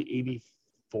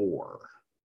 1984.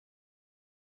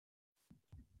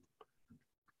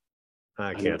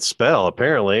 I can't spell,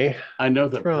 apparently. I know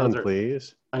that Tron,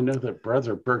 please. I know that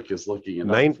Brother Burke is looking it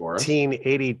up for us.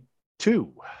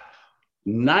 1982.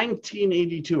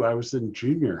 1982. I was in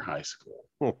junior high school.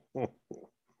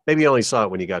 Maybe you only saw it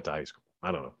when you got to high school.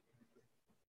 I don't know.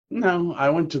 No, I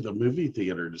went to the movie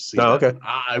theater to see it. Okay.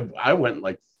 I went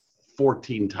like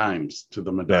 14 times to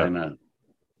the Medina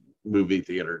movie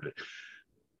theater.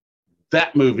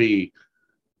 That movie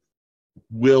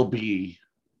will be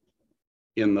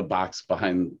in the box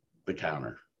behind the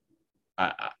counter.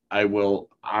 I will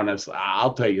honestly,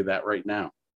 I'll tell you that right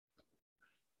now.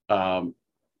 I'd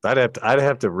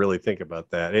have to really think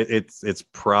about that. It's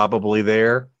probably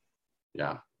there.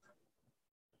 Yeah.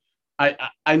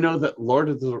 I know that Lord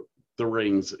of the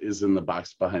Rings is in the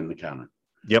box behind the counter.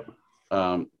 Yep.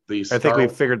 I think we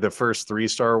figured the first 3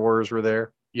 Star Wars were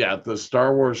there. Yeah, the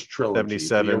Star Wars trilogy,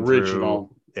 77 the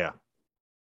original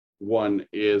one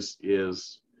is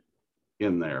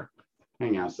in there.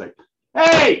 Hang on a sec.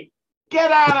 Hey,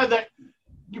 get out of there!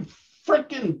 You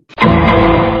freaking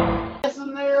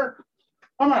in there!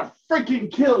 I'm gonna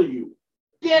freaking kill you!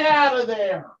 Get out of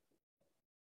there!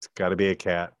 It's got to be a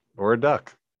cat or a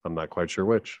duck. I'm not quite sure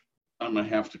which. I'm gonna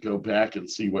have to go back and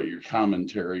see what your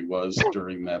commentary was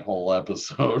during that whole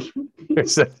episode.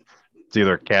 It's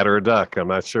either a cat or a duck. I'm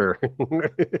not sure.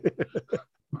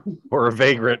 Or a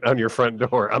vagrant on your front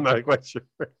door. I'm not quite sure.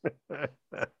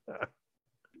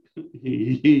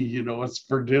 You know what's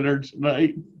for dinner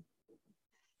tonight?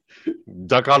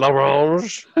 Duck à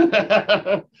l'orange.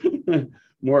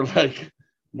 more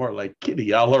like kitty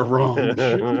à l'orange.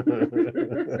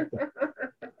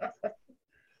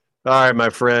 All right, my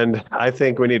friend. I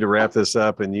think we need to wrap this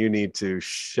up, and you need to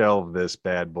shelve this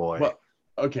bad boy. Well,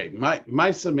 okay,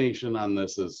 my summation on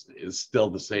this is still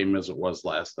the same as it was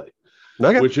last night,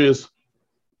 which is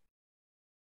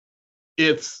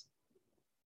it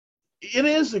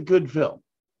is a good film.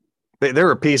 There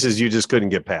are pieces you just couldn't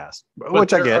get past,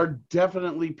 which I get. There are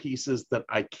definitely pieces that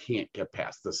I can't get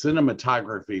past. The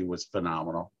cinematography was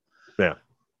phenomenal. Yeah.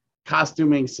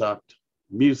 Costuming sucked.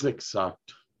 Music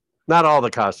sucked. Not all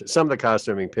the costume. Some of the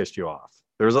costuming pissed you off.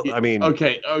 There's, I mean.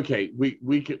 Okay.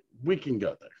 We can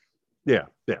go there.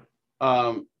 Yeah.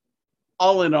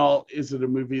 All in all, is it a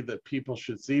movie that people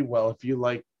should see? Well, if you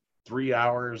like 3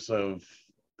 hours of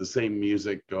the same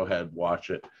music, go ahead, watch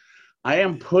it. I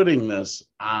am putting this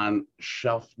on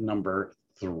shelf number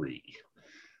 3.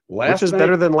 Which is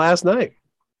better than last night.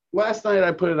 Last night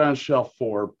I put it on shelf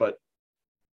 4, but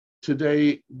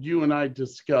today you and I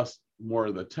discussed more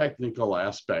of the technical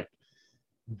aspect.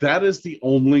 That is the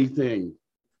only thing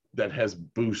that has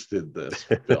boosted this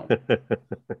film.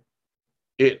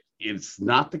 It's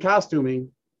not the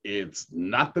costuming, it's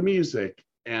not the music,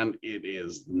 and it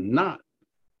is not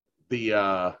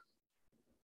the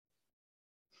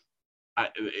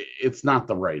it's not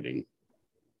the writing.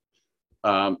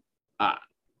 I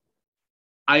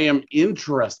am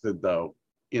interested though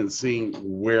in seeing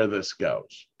where this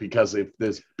goes, because if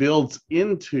this builds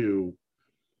into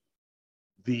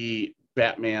the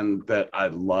Batman that I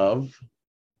love,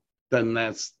 then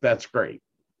that's great.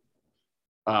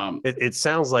 It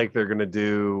sounds like they're going to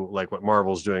do like what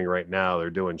Marvel's doing right now.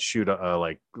 They're doing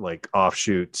like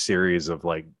offshoot series of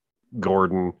like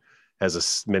Gordon as a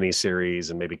mini series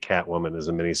and maybe Catwoman as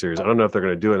a mini series. I don't know if they're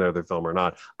going to do another film or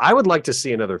not. I would like to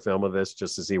see another film of this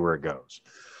just to see where it goes.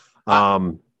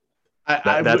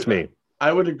 That's me.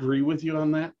 I would agree with you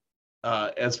on that.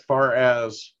 As far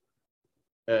as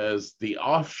the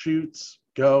offshoots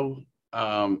go,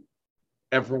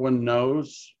 everyone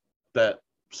knows that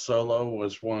Solo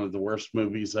was one of the worst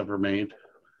movies ever made.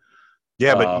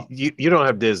 Yeah, but you don't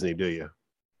have Disney, do you?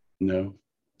 No.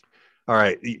 All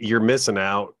right, you're missing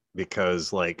out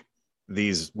because like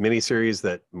these miniseries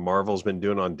that Marvel's been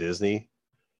doing on Disney,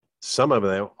 some of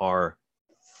them are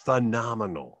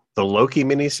phenomenal. The Loki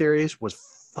miniseries was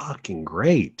fucking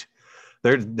great.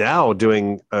 They're now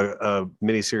doing a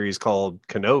miniseries called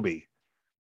Kenobi,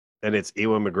 and it's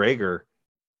Ewan McGregor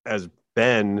as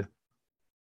Ben,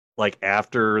 like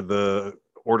after the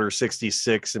Order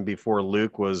 66 and before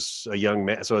Luke was a young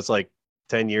man. So it's like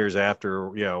 10 years after,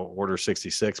 Order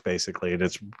 66 basically. And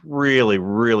it's really,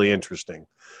 really interesting.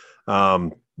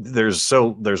 There's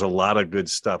a lot of good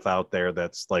stuff out there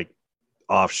that's like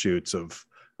offshoots of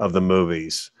the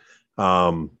movies.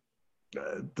 The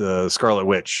Scarlet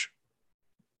Witch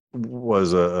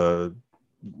was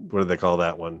what did they call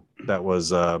that one? That was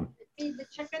Feed the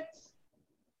chickens.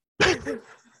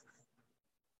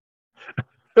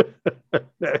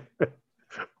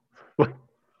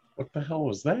 What the hell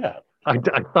was that? I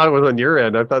thought it was on your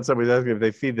end. I thought somebody was asking if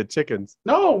they feed the chickens.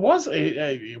 No,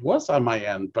 it was on my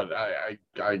end, but I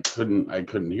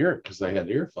couldn't hear it because I had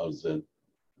earphones in.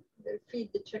 They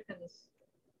feed the chickens.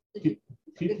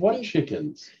 Feed what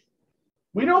chickens?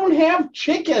 We don't have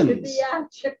chickens. Yeah,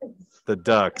 chickens. The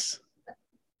ducks.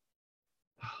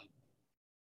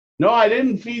 No, I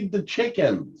didn't feed the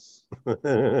chickens. I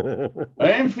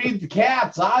didn't feed the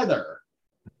cats either.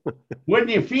 When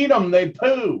you feed them, they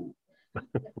poo.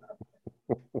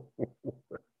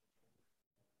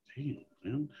 Damn,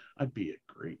 man, I'd be a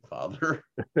great father.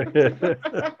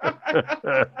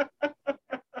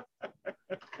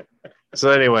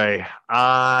 So anyway,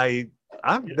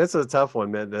 that's a tough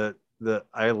one, man.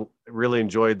 I really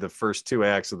enjoyed the first 2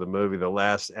 acts of the movie. The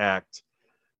last act,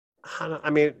 I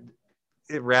mean,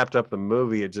 it wrapped up the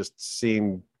movie. It just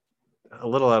seemed a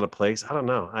little out of place. I don't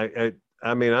know.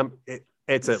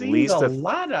 it's at seemed least a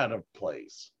lot out of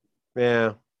place.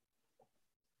 Yeah.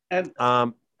 And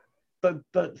the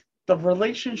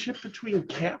relationship between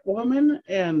Catwoman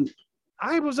and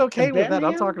I was okay with that. I'm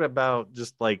Batman? talking about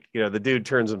just like, the dude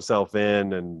turns himself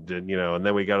in and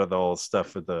then we got the whole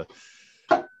stuff with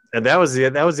and that was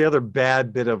the other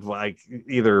bad bit of like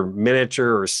either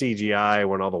miniature or CGI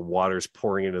when all the water's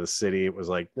pouring into the city. It was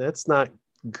like, that's not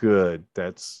good.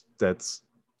 It's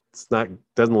not,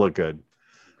 doesn't look good.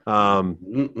 So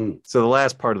the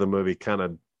last part of the movie kind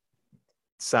of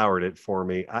soured it for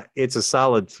me. It's a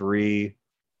solid 3.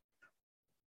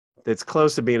 It's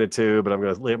close to being a 2, but I'm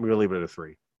gonna leave it at a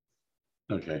 3.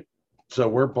 Okay, so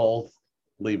we're both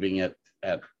leaving it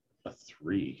at a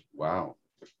 3. Wow.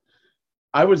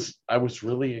 I was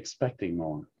really expecting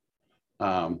more.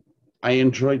 I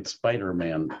enjoyed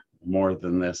Spider-Man more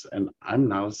than this, and I'm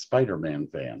not a Spider-Man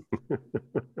fan.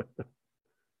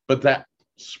 But that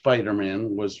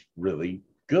Spider-Man was really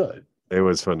good. It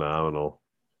was phenomenal.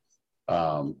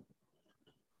 Johnny,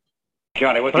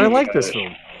 what I like this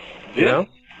film. You know?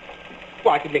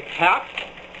 Well, I could make hat,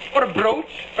 or a brooch,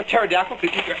 or pterodactyl.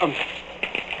 Pick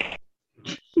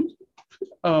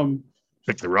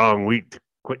the wrong week.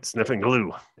 Quit sniffing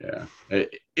glue. Yeah, the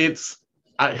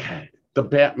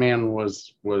Batman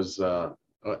was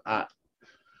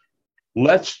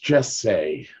let's just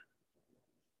say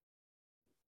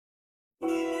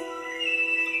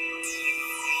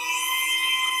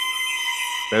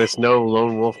that it's no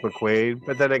Lone Wolf McQuade,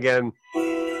 but then again,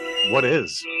 what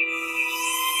is?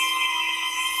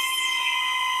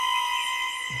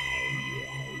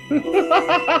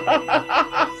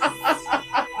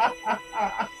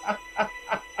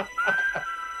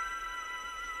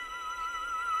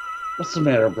 What's the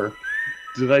matter, Burke?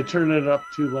 Did I turn it up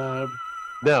too loud?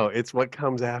 No, it's what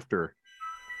comes after.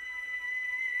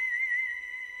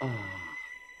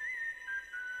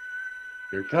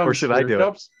 Here it comes. Or should I do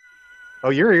it?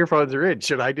 Oh, your earphones are in.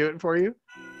 Should I do it for you?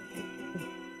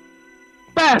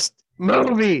 Best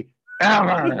movie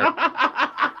ever.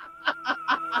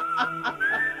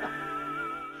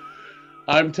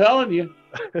 I'm telling you.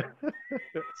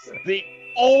 It's the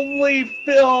only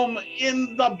film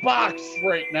in the box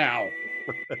right now.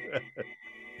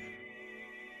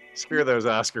 Screw those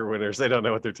Oscar winners. They don't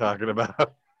know what they're talking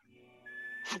about.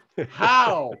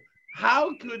 How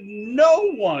could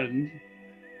no one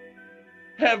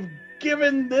have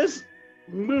given this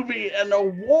movie an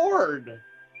award?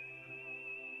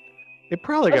 It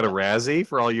probably got a Razzie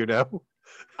for all you know.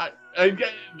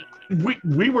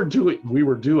 We were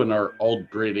doing our old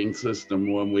grading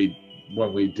system when we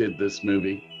did this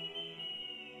movie.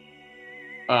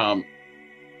 And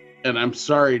I'm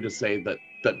sorry to say that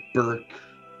Burke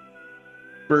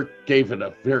gave it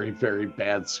a very, very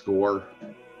bad score.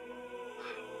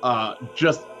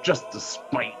 Just to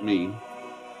spite me.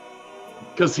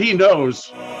 Because he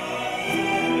knows.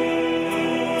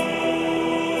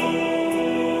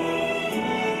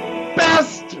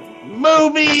 Best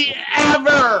movie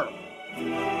ever!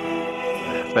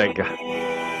 Thank God.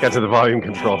 Got to the volume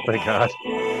control, thank God.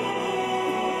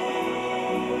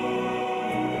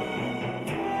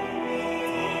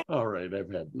 All right, I've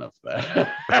had enough of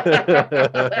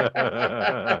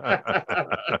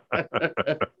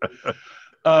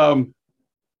that.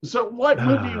 So what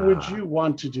movie would you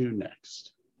want to do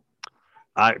next?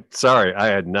 Sorry, I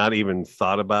had not even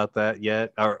thought about that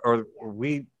yet. Or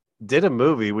we did a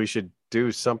movie. We should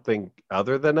do something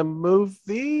other than a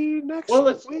movie next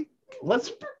week.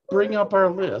 Let's bring up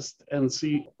our list and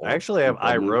see. I actually have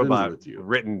iRobot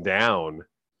written down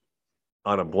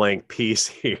on a blank piece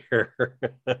here.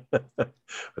 But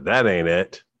that ain't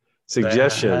it.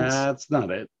 Suggestions. That's not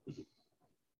it.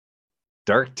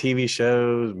 Dark TV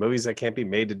shows, movies that can't be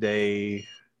made today,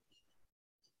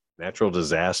 natural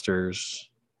disasters.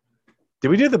 Did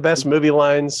we do the best movie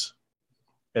lines?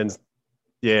 And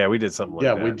yeah, we did something like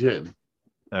that. Yeah, we did.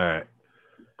 All right.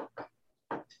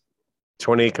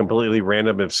 20 completely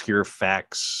random, obscure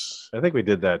facts. I think we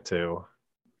did that too.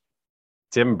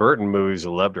 Tim Burton movies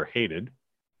loved or hated.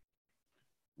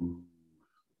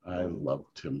 I love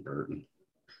Tim Burton.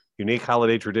 Unique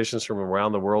holiday traditions from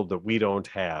around the world that we don't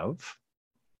have.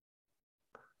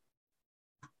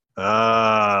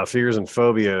 Fears and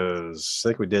phobias. I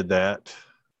think we did that.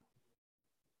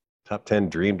 Top 10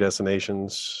 dream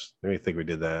destinations. Let me think we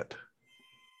did that.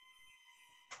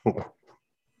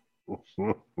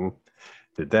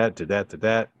 Did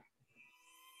that.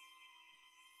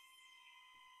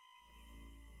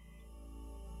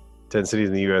 10 cities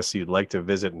in the U.S. you'd like to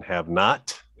visit and have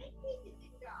not.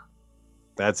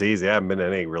 That's easy. I haven't been to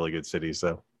any really good cities,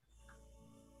 so.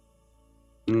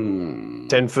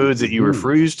 10 foods that you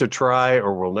refuse to try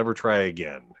or will never try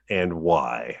again, and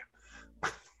why?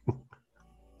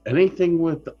 Anything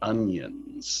with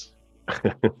onions.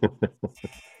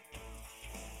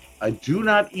 I do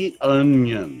not eat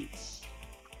onions.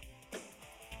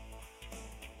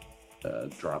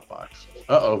 Dropbox.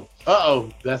 Uh-oh.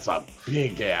 That's a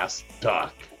big-ass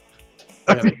duck.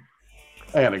 I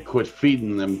gotta quit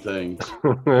feeding them things.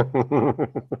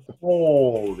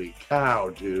 Holy cow,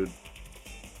 dude.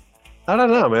 I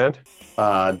don't know, man.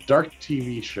 Dark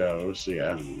TV shows.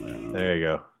 Yeah. There you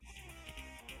go.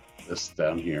 This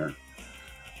down here.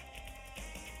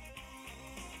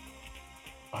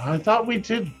 I thought we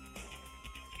did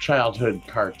childhood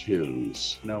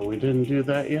cartoons. No, we didn't do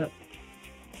that yet.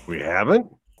 We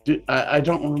haven't? I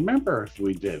don't remember if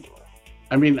we did.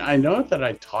 I mean, I know that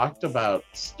I talked about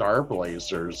Star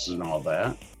Blazers and all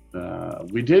that.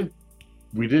 We did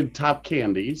Top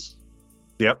Candies.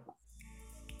 Yep.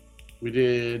 We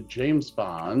did James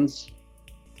Bonds.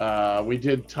 We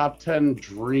did Top 10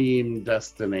 Dream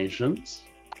Destinations.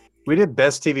 We did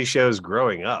Best TV Shows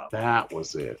Growing Up. That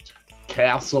was it.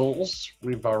 Castles,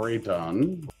 we've already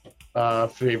done.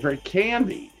 Favorite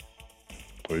Candy.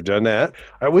 We've done that.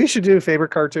 We should do favorite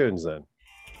cartoons then.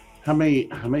 How many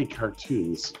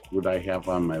cartoons would I have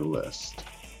on my list?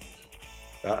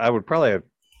 I would probably have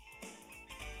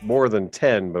more than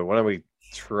 10, but why don't we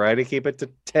try to keep it to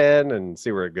 10 and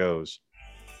see where it goes?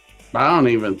 I don't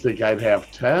even think I'd have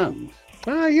 10.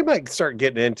 You might start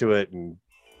getting into it and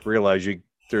realize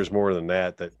there's more than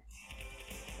that. I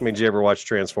mean, did you ever watch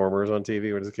Transformers on TV when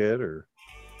you was a kid, or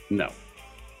no?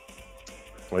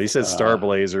 Well, you said Star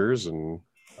Blazers, and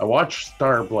I watched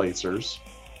Star Blazers.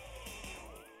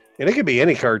 And it could be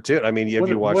any cartoon. I mean, have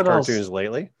you watched cartoons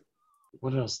lately?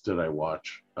 What else did I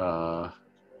watch? Like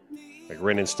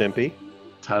Ren and Stimpy?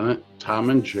 Tom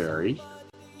and Jerry.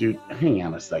 Dude, hang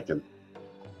on a second.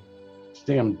 This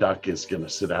damn duck is going to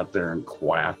sit out there and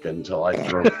quack until I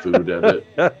throw food at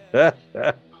it.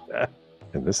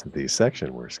 And this is the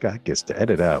section where Scott gets to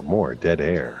edit out more dead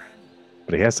air.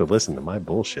 But he has to listen to my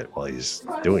bullshit while he's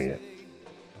doing it.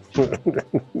 That's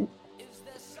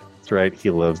right. He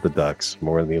loves the ducks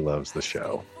more than he loves the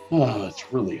show. Oh,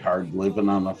 it's really hard living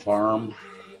on a farm.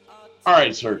 All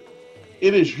right, sir.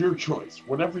 It is your choice.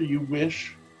 Whatever you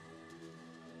wish.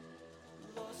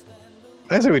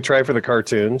 I say we try for the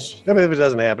cartoons. I mean, if it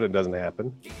doesn't happen, it doesn't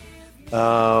happen.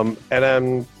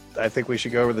 And I think we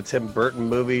should go over the Tim Burton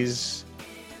movies.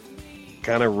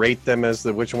 Kind of rate them as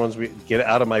which ones we get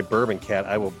out of my bourbon, cat.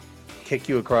 I will kick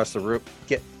you across the room.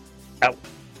 Get out.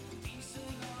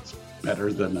 It's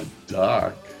better than a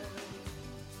duck.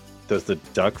 Does the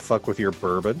duck fuck with your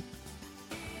bourbon?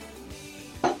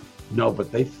 No,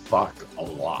 but they fuck a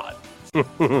lot.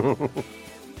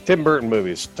 Tim Burton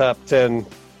movies. Top 10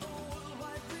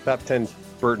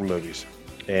 Burton movies.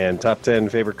 And top 10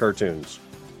 favorite cartoons.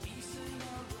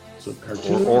 So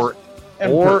cartoons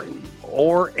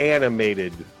or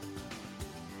animated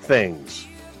things.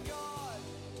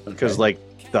 Because like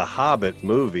the Hobbit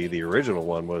movie, the original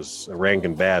one was a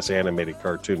Rankin Bass animated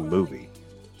cartoon movie.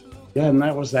 Yeah, and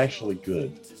that was actually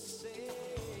good.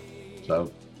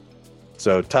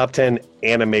 So top 10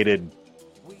 animated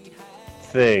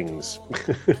things.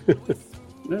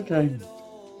 Okay.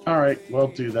 All right, we'll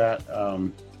do that.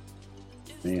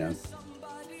 Man.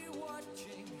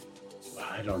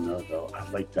 I don't know, though. I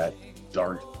like that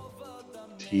dark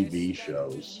TV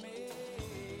shows.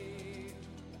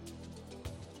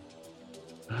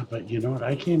 But you know what?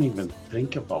 I can't even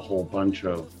think of a whole bunch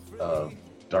of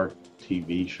dark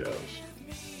TV shows.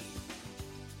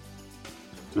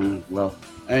 Well,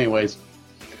 anyways.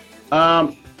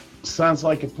 Sounds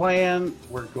like a plan.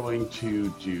 We're going to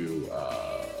do...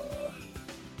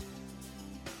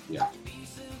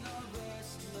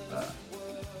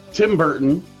 Tim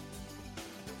Burton.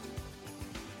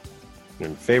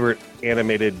 And favorite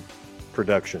animated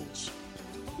productions.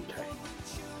 Okay.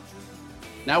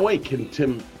 Now wait, can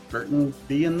Tim Burton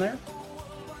be in there?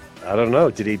 I don't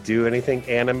know. Did he do anything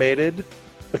animated?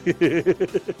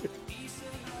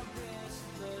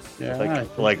 Yeah,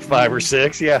 like 5 or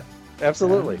 6? Yeah,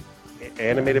 absolutely.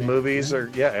 Animated movies are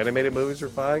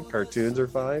fine. Cartoons are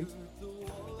fine.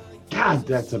 God,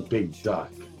 that's a big duck.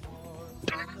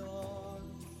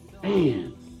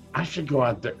 Man, I should go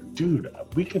out there. Dude,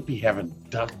 we could be having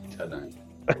duck tonight.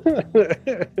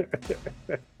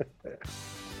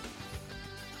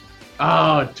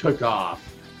 Oh, it took off.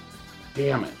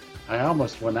 Damn it. I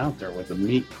almost went out there with a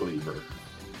meat cleaver.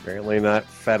 Apparently not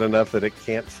fat enough that it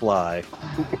can't fly.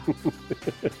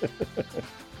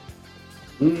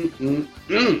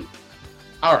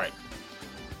 All right.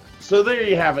 So there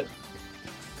you have it.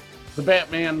 The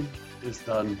Batman is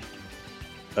done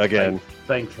again.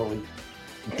 Thankfully.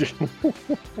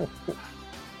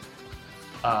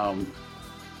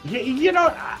 You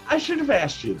know, I should have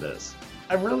asked you this.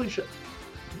 I really should.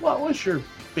 What was your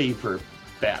favorite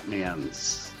Batman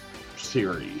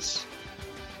series?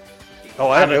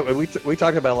 Oh, we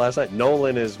talked about it last night.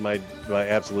 Nolan is my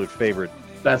absolute favorite.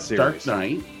 That's series. Dark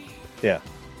Knight. Yeah.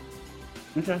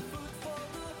 Okay.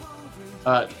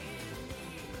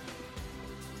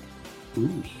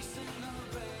 Ooh.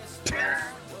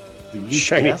 The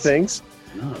Shiny things?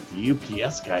 No, the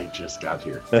UPS guy just got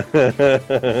here.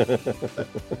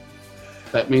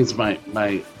 That means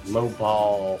my low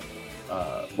ball.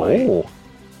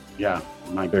 Yeah,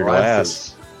 my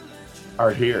glasses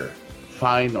are here.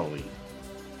 Finally.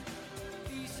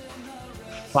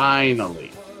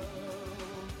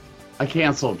 I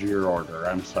canceled your order.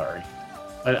 I'm sorry.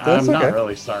 I'm not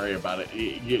really sorry about it.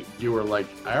 You were like,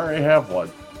 I already have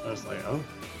one. I was like, oh,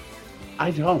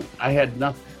 I don't. I had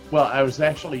nothing. Well, I was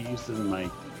actually using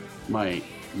my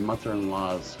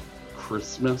mother-in-law's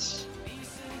Christmas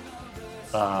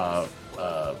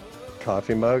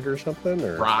coffee mug or something,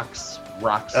 or rocks.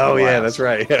 Oh yeah, that's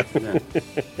right. Yeah.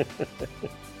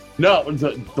 No,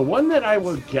 the one that I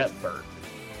would get, Bert,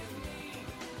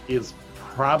 is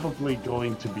probably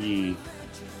going to be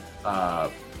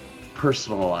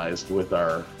personalized with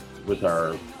our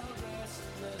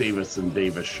Davis and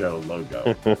Davis show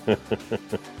logo.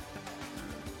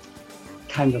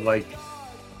 Kind of like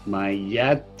my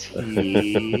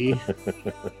Yeti.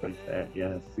 Like that,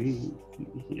 yeah. See?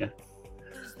 Yeah.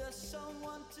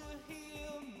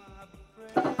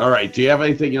 All right. Do you have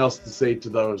anything else to say to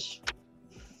those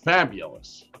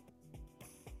fabulous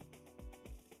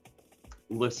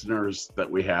listeners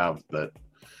that we have that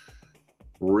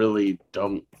really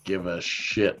don't give a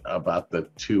shit about the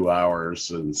 2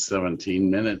 hours and 17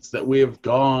 minutes that we have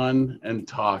gone and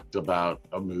talked about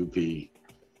a movie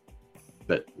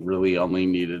that really only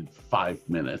needed 5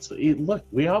 minutes? Look,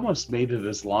 we almost made it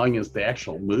as long as the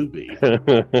actual movie. As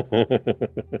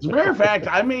a matter of fact,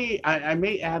 I may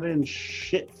add in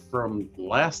shit from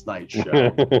last night's show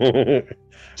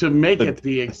to make it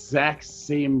the exact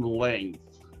same length.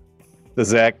 The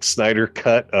Zack Snyder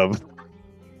cut of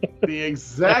the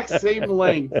exact same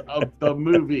length of the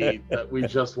movie that we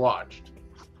just watched.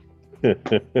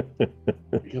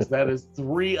 Because that is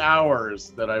 3 hours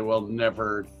that I will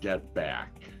never get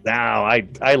back. No,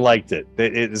 I liked it.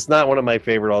 It's not one of my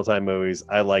favorite all-time movies.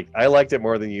 I liked it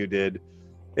more than you did.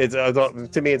 It's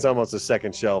to me, it's almost a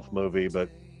second shelf movie, but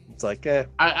it's like, I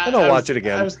don't watch it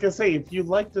again. I was gonna say, if you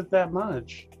liked it that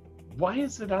much, why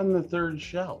is it on the third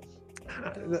shelf?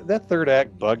 That third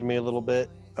act bugged me a little bit.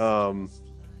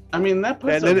 I mean, that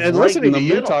puts and right listening in to the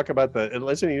you talk about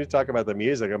the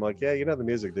music, I'm like, yeah, you know, the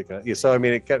music did kind of, so I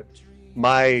mean, it kind of,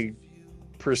 my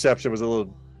perception was a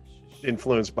little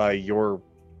influenced by your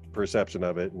perception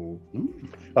of it, and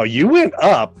oh, you went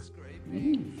up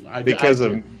because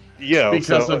of you,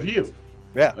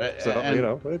 yeah. So and, you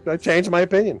know, I changed my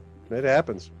opinion. It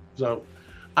happens. So,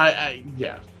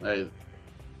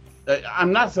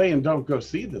 I'm not saying don't go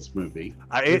see this movie.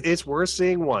 It's worth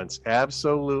seeing once,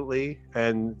 absolutely.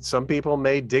 And some people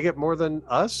may dig it more than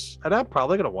us, and I'm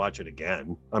probably going to watch it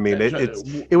again. I mean,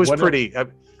 it was pretty. I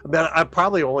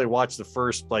probably only watched the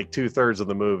first like 2/3 of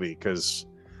the movie because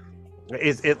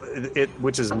it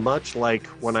which is much like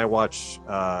when I watch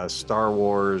Star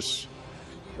Wars.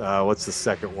 What's the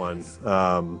second one?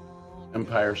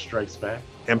 Empire Strikes Back.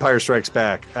 Empire Strikes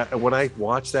Back. When I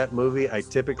watch that movie, I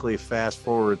typically fast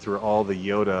forward through all the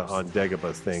Yoda on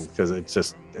Dagobah thing because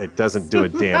it doesn't do a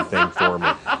damn thing for me.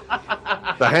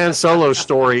 The Han Solo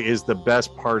story is the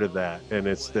best part of that, and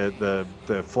it's the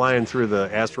flying through the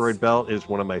asteroid belt is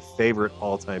one of my favorite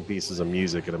all-time pieces of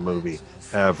music in a movie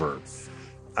ever.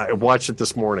 I watched it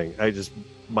this morning.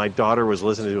 My daughter was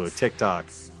listening to a TikTok,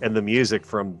 and the music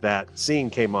from that scene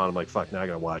came on. I'm like, fuck, now I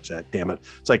gotta watch that. Damn it!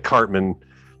 It's like Cartman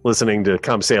listening to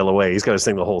 "Come Sail Away." He's got to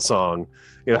sing the whole song.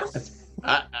 You know.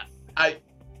 I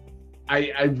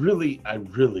really. I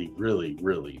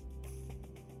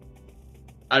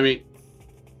mean,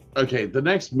 okay. The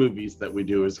next movies that we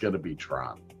do is going to be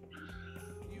Tron.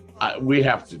 We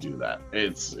have to do that.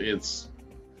 It's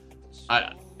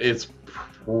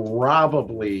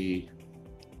probably.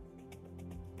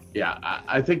 Yeah,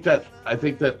 I think that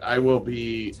I will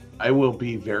be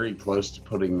very close to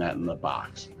putting that in the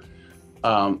box.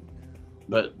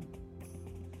 But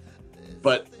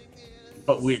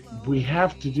we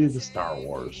have to do the Star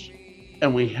Wars,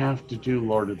 and we have to do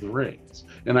Lord of the Rings,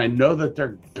 and I know that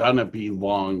they're gonna be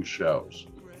long shows.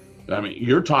 I mean,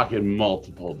 you're talking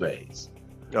multiple days.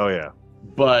 Oh yeah.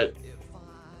 But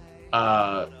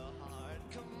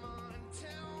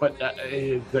But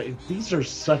these are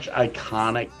such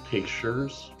iconic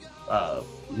pictures,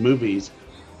 movies.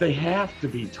 They have to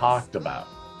be talked about.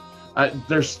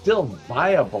 They're still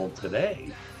viable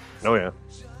today. Oh yeah.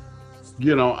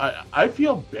 You know, I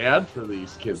feel bad for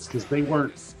these kids because they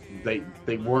weren't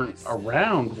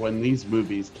around when these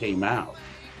movies came out.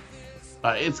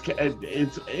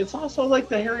 It's also like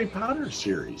the Harry Potter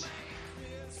series.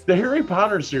 The Harry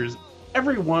Potter series,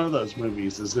 every one of those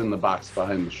movies is in the box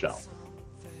behind the shelf.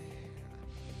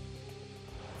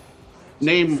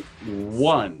 Name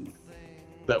one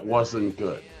that wasn't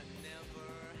good.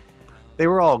 They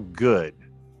were all good.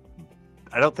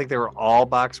 I don't think they were all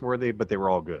box worthy, but they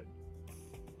were all good.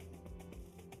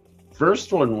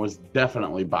 First one was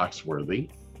definitely box worthy.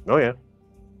 Oh yeah.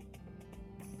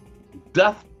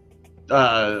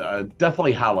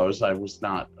 Deathly Hallows. I was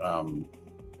not.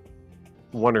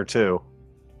 One or two.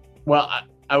 Well,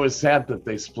 I was sad that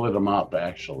they split them up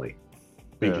actually,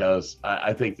 because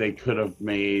I think they could have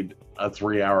made a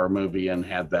 3-hour movie and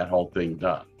had that whole thing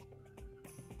done.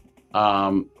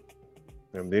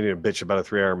 They need to bitch about a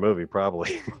 3-hour movie,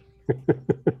 probably.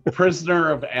 Prisoner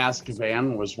of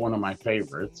Azkaban was one of my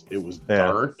favorites. It was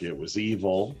dark. It was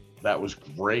evil. That was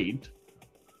great.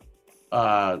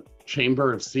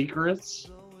 Chamber of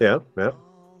Secrets. Yeah.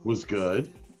 Was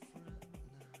good.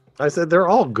 I said they're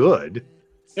all good.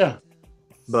 Yeah.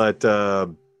 But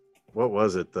what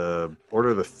was it? The Order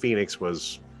of the Phoenix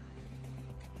was.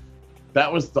 That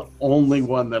was the only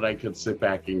one that I could sit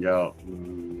back and go,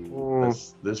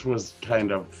 this was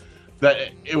kind of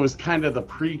that. It was kind of the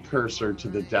precursor to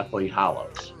the Deathly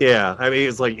Hallows. Yeah, I mean,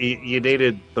 it's like you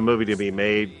needed the movie to be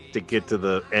made to get to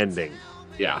the ending.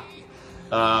 Yeah.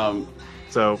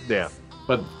 So yeah.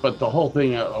 But the whole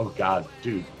thing. Oh God,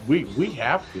 dude, we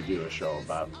have to do a show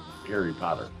about Harry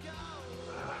Potter.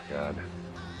 Oh God.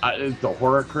 The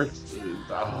Horcrux.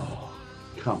 Oh,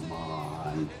 come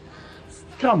on.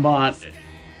 Come on.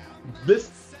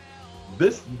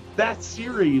 That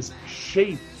series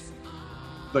shaped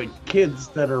the kids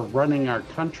that are running our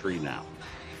country now.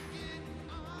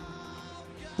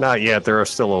 Not yet. There are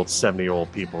still old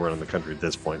 70-year-old people running the country at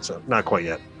this point, so not quite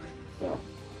yet.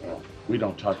 We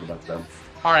don't talk about them.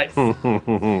 All right. All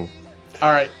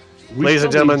right. Ladies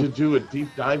and gentlemen, need to do a deep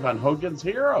dive on Hogan's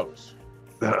Heroes.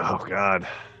 Oh God.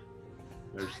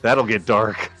 That'll get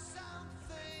dark.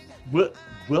 Well,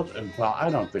 I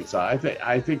don't think so. I think.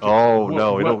 Oh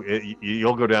no!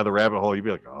 You'll go down the rabbit hole. You'll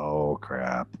be like, oh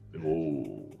crap.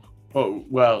 Oh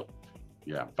well,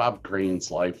 yeah. Bob Crane's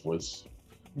life was.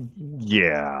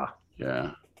 Yeah.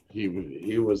 Yeah. He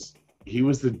was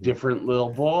the different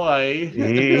little boy.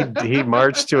 he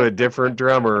marched to a different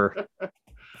drummer.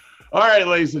 All right,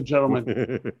 ladies and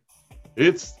gentlemen,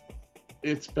 it's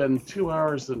been 2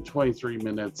 hours and 23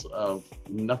 minutes of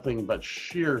nothing but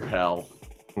sheer hell.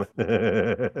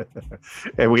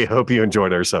 And we hope you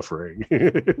enjoyed our suffering.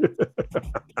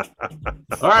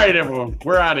 All right, everyone,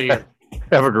 we're out of here.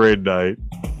 Have a great night.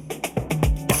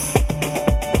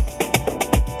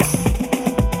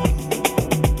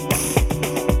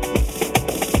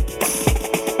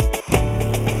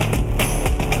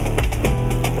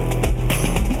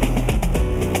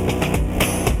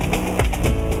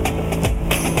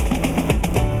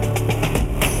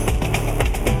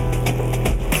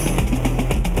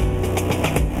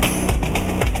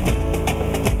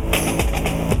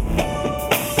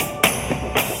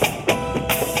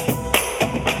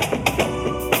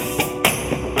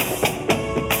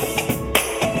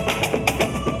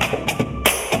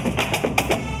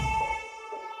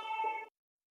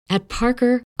 At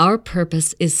Parker, our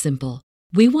purpose is simple.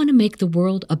 We want to make the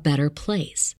world a better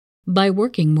place by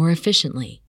working more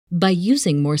efficiently, by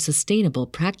using more sustainable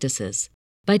practices,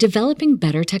 by developing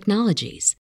better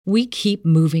technologies. We keep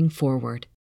moving forward.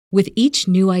 With each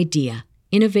new idea,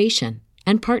 innovation,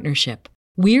 and partnership,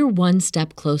 we're one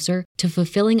step closer to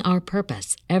fulfilling our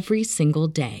purpose every single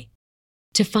day.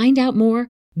 To find out more,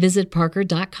 visit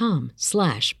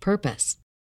parker.com/purpose.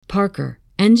 Parker,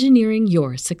 engineering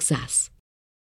your success.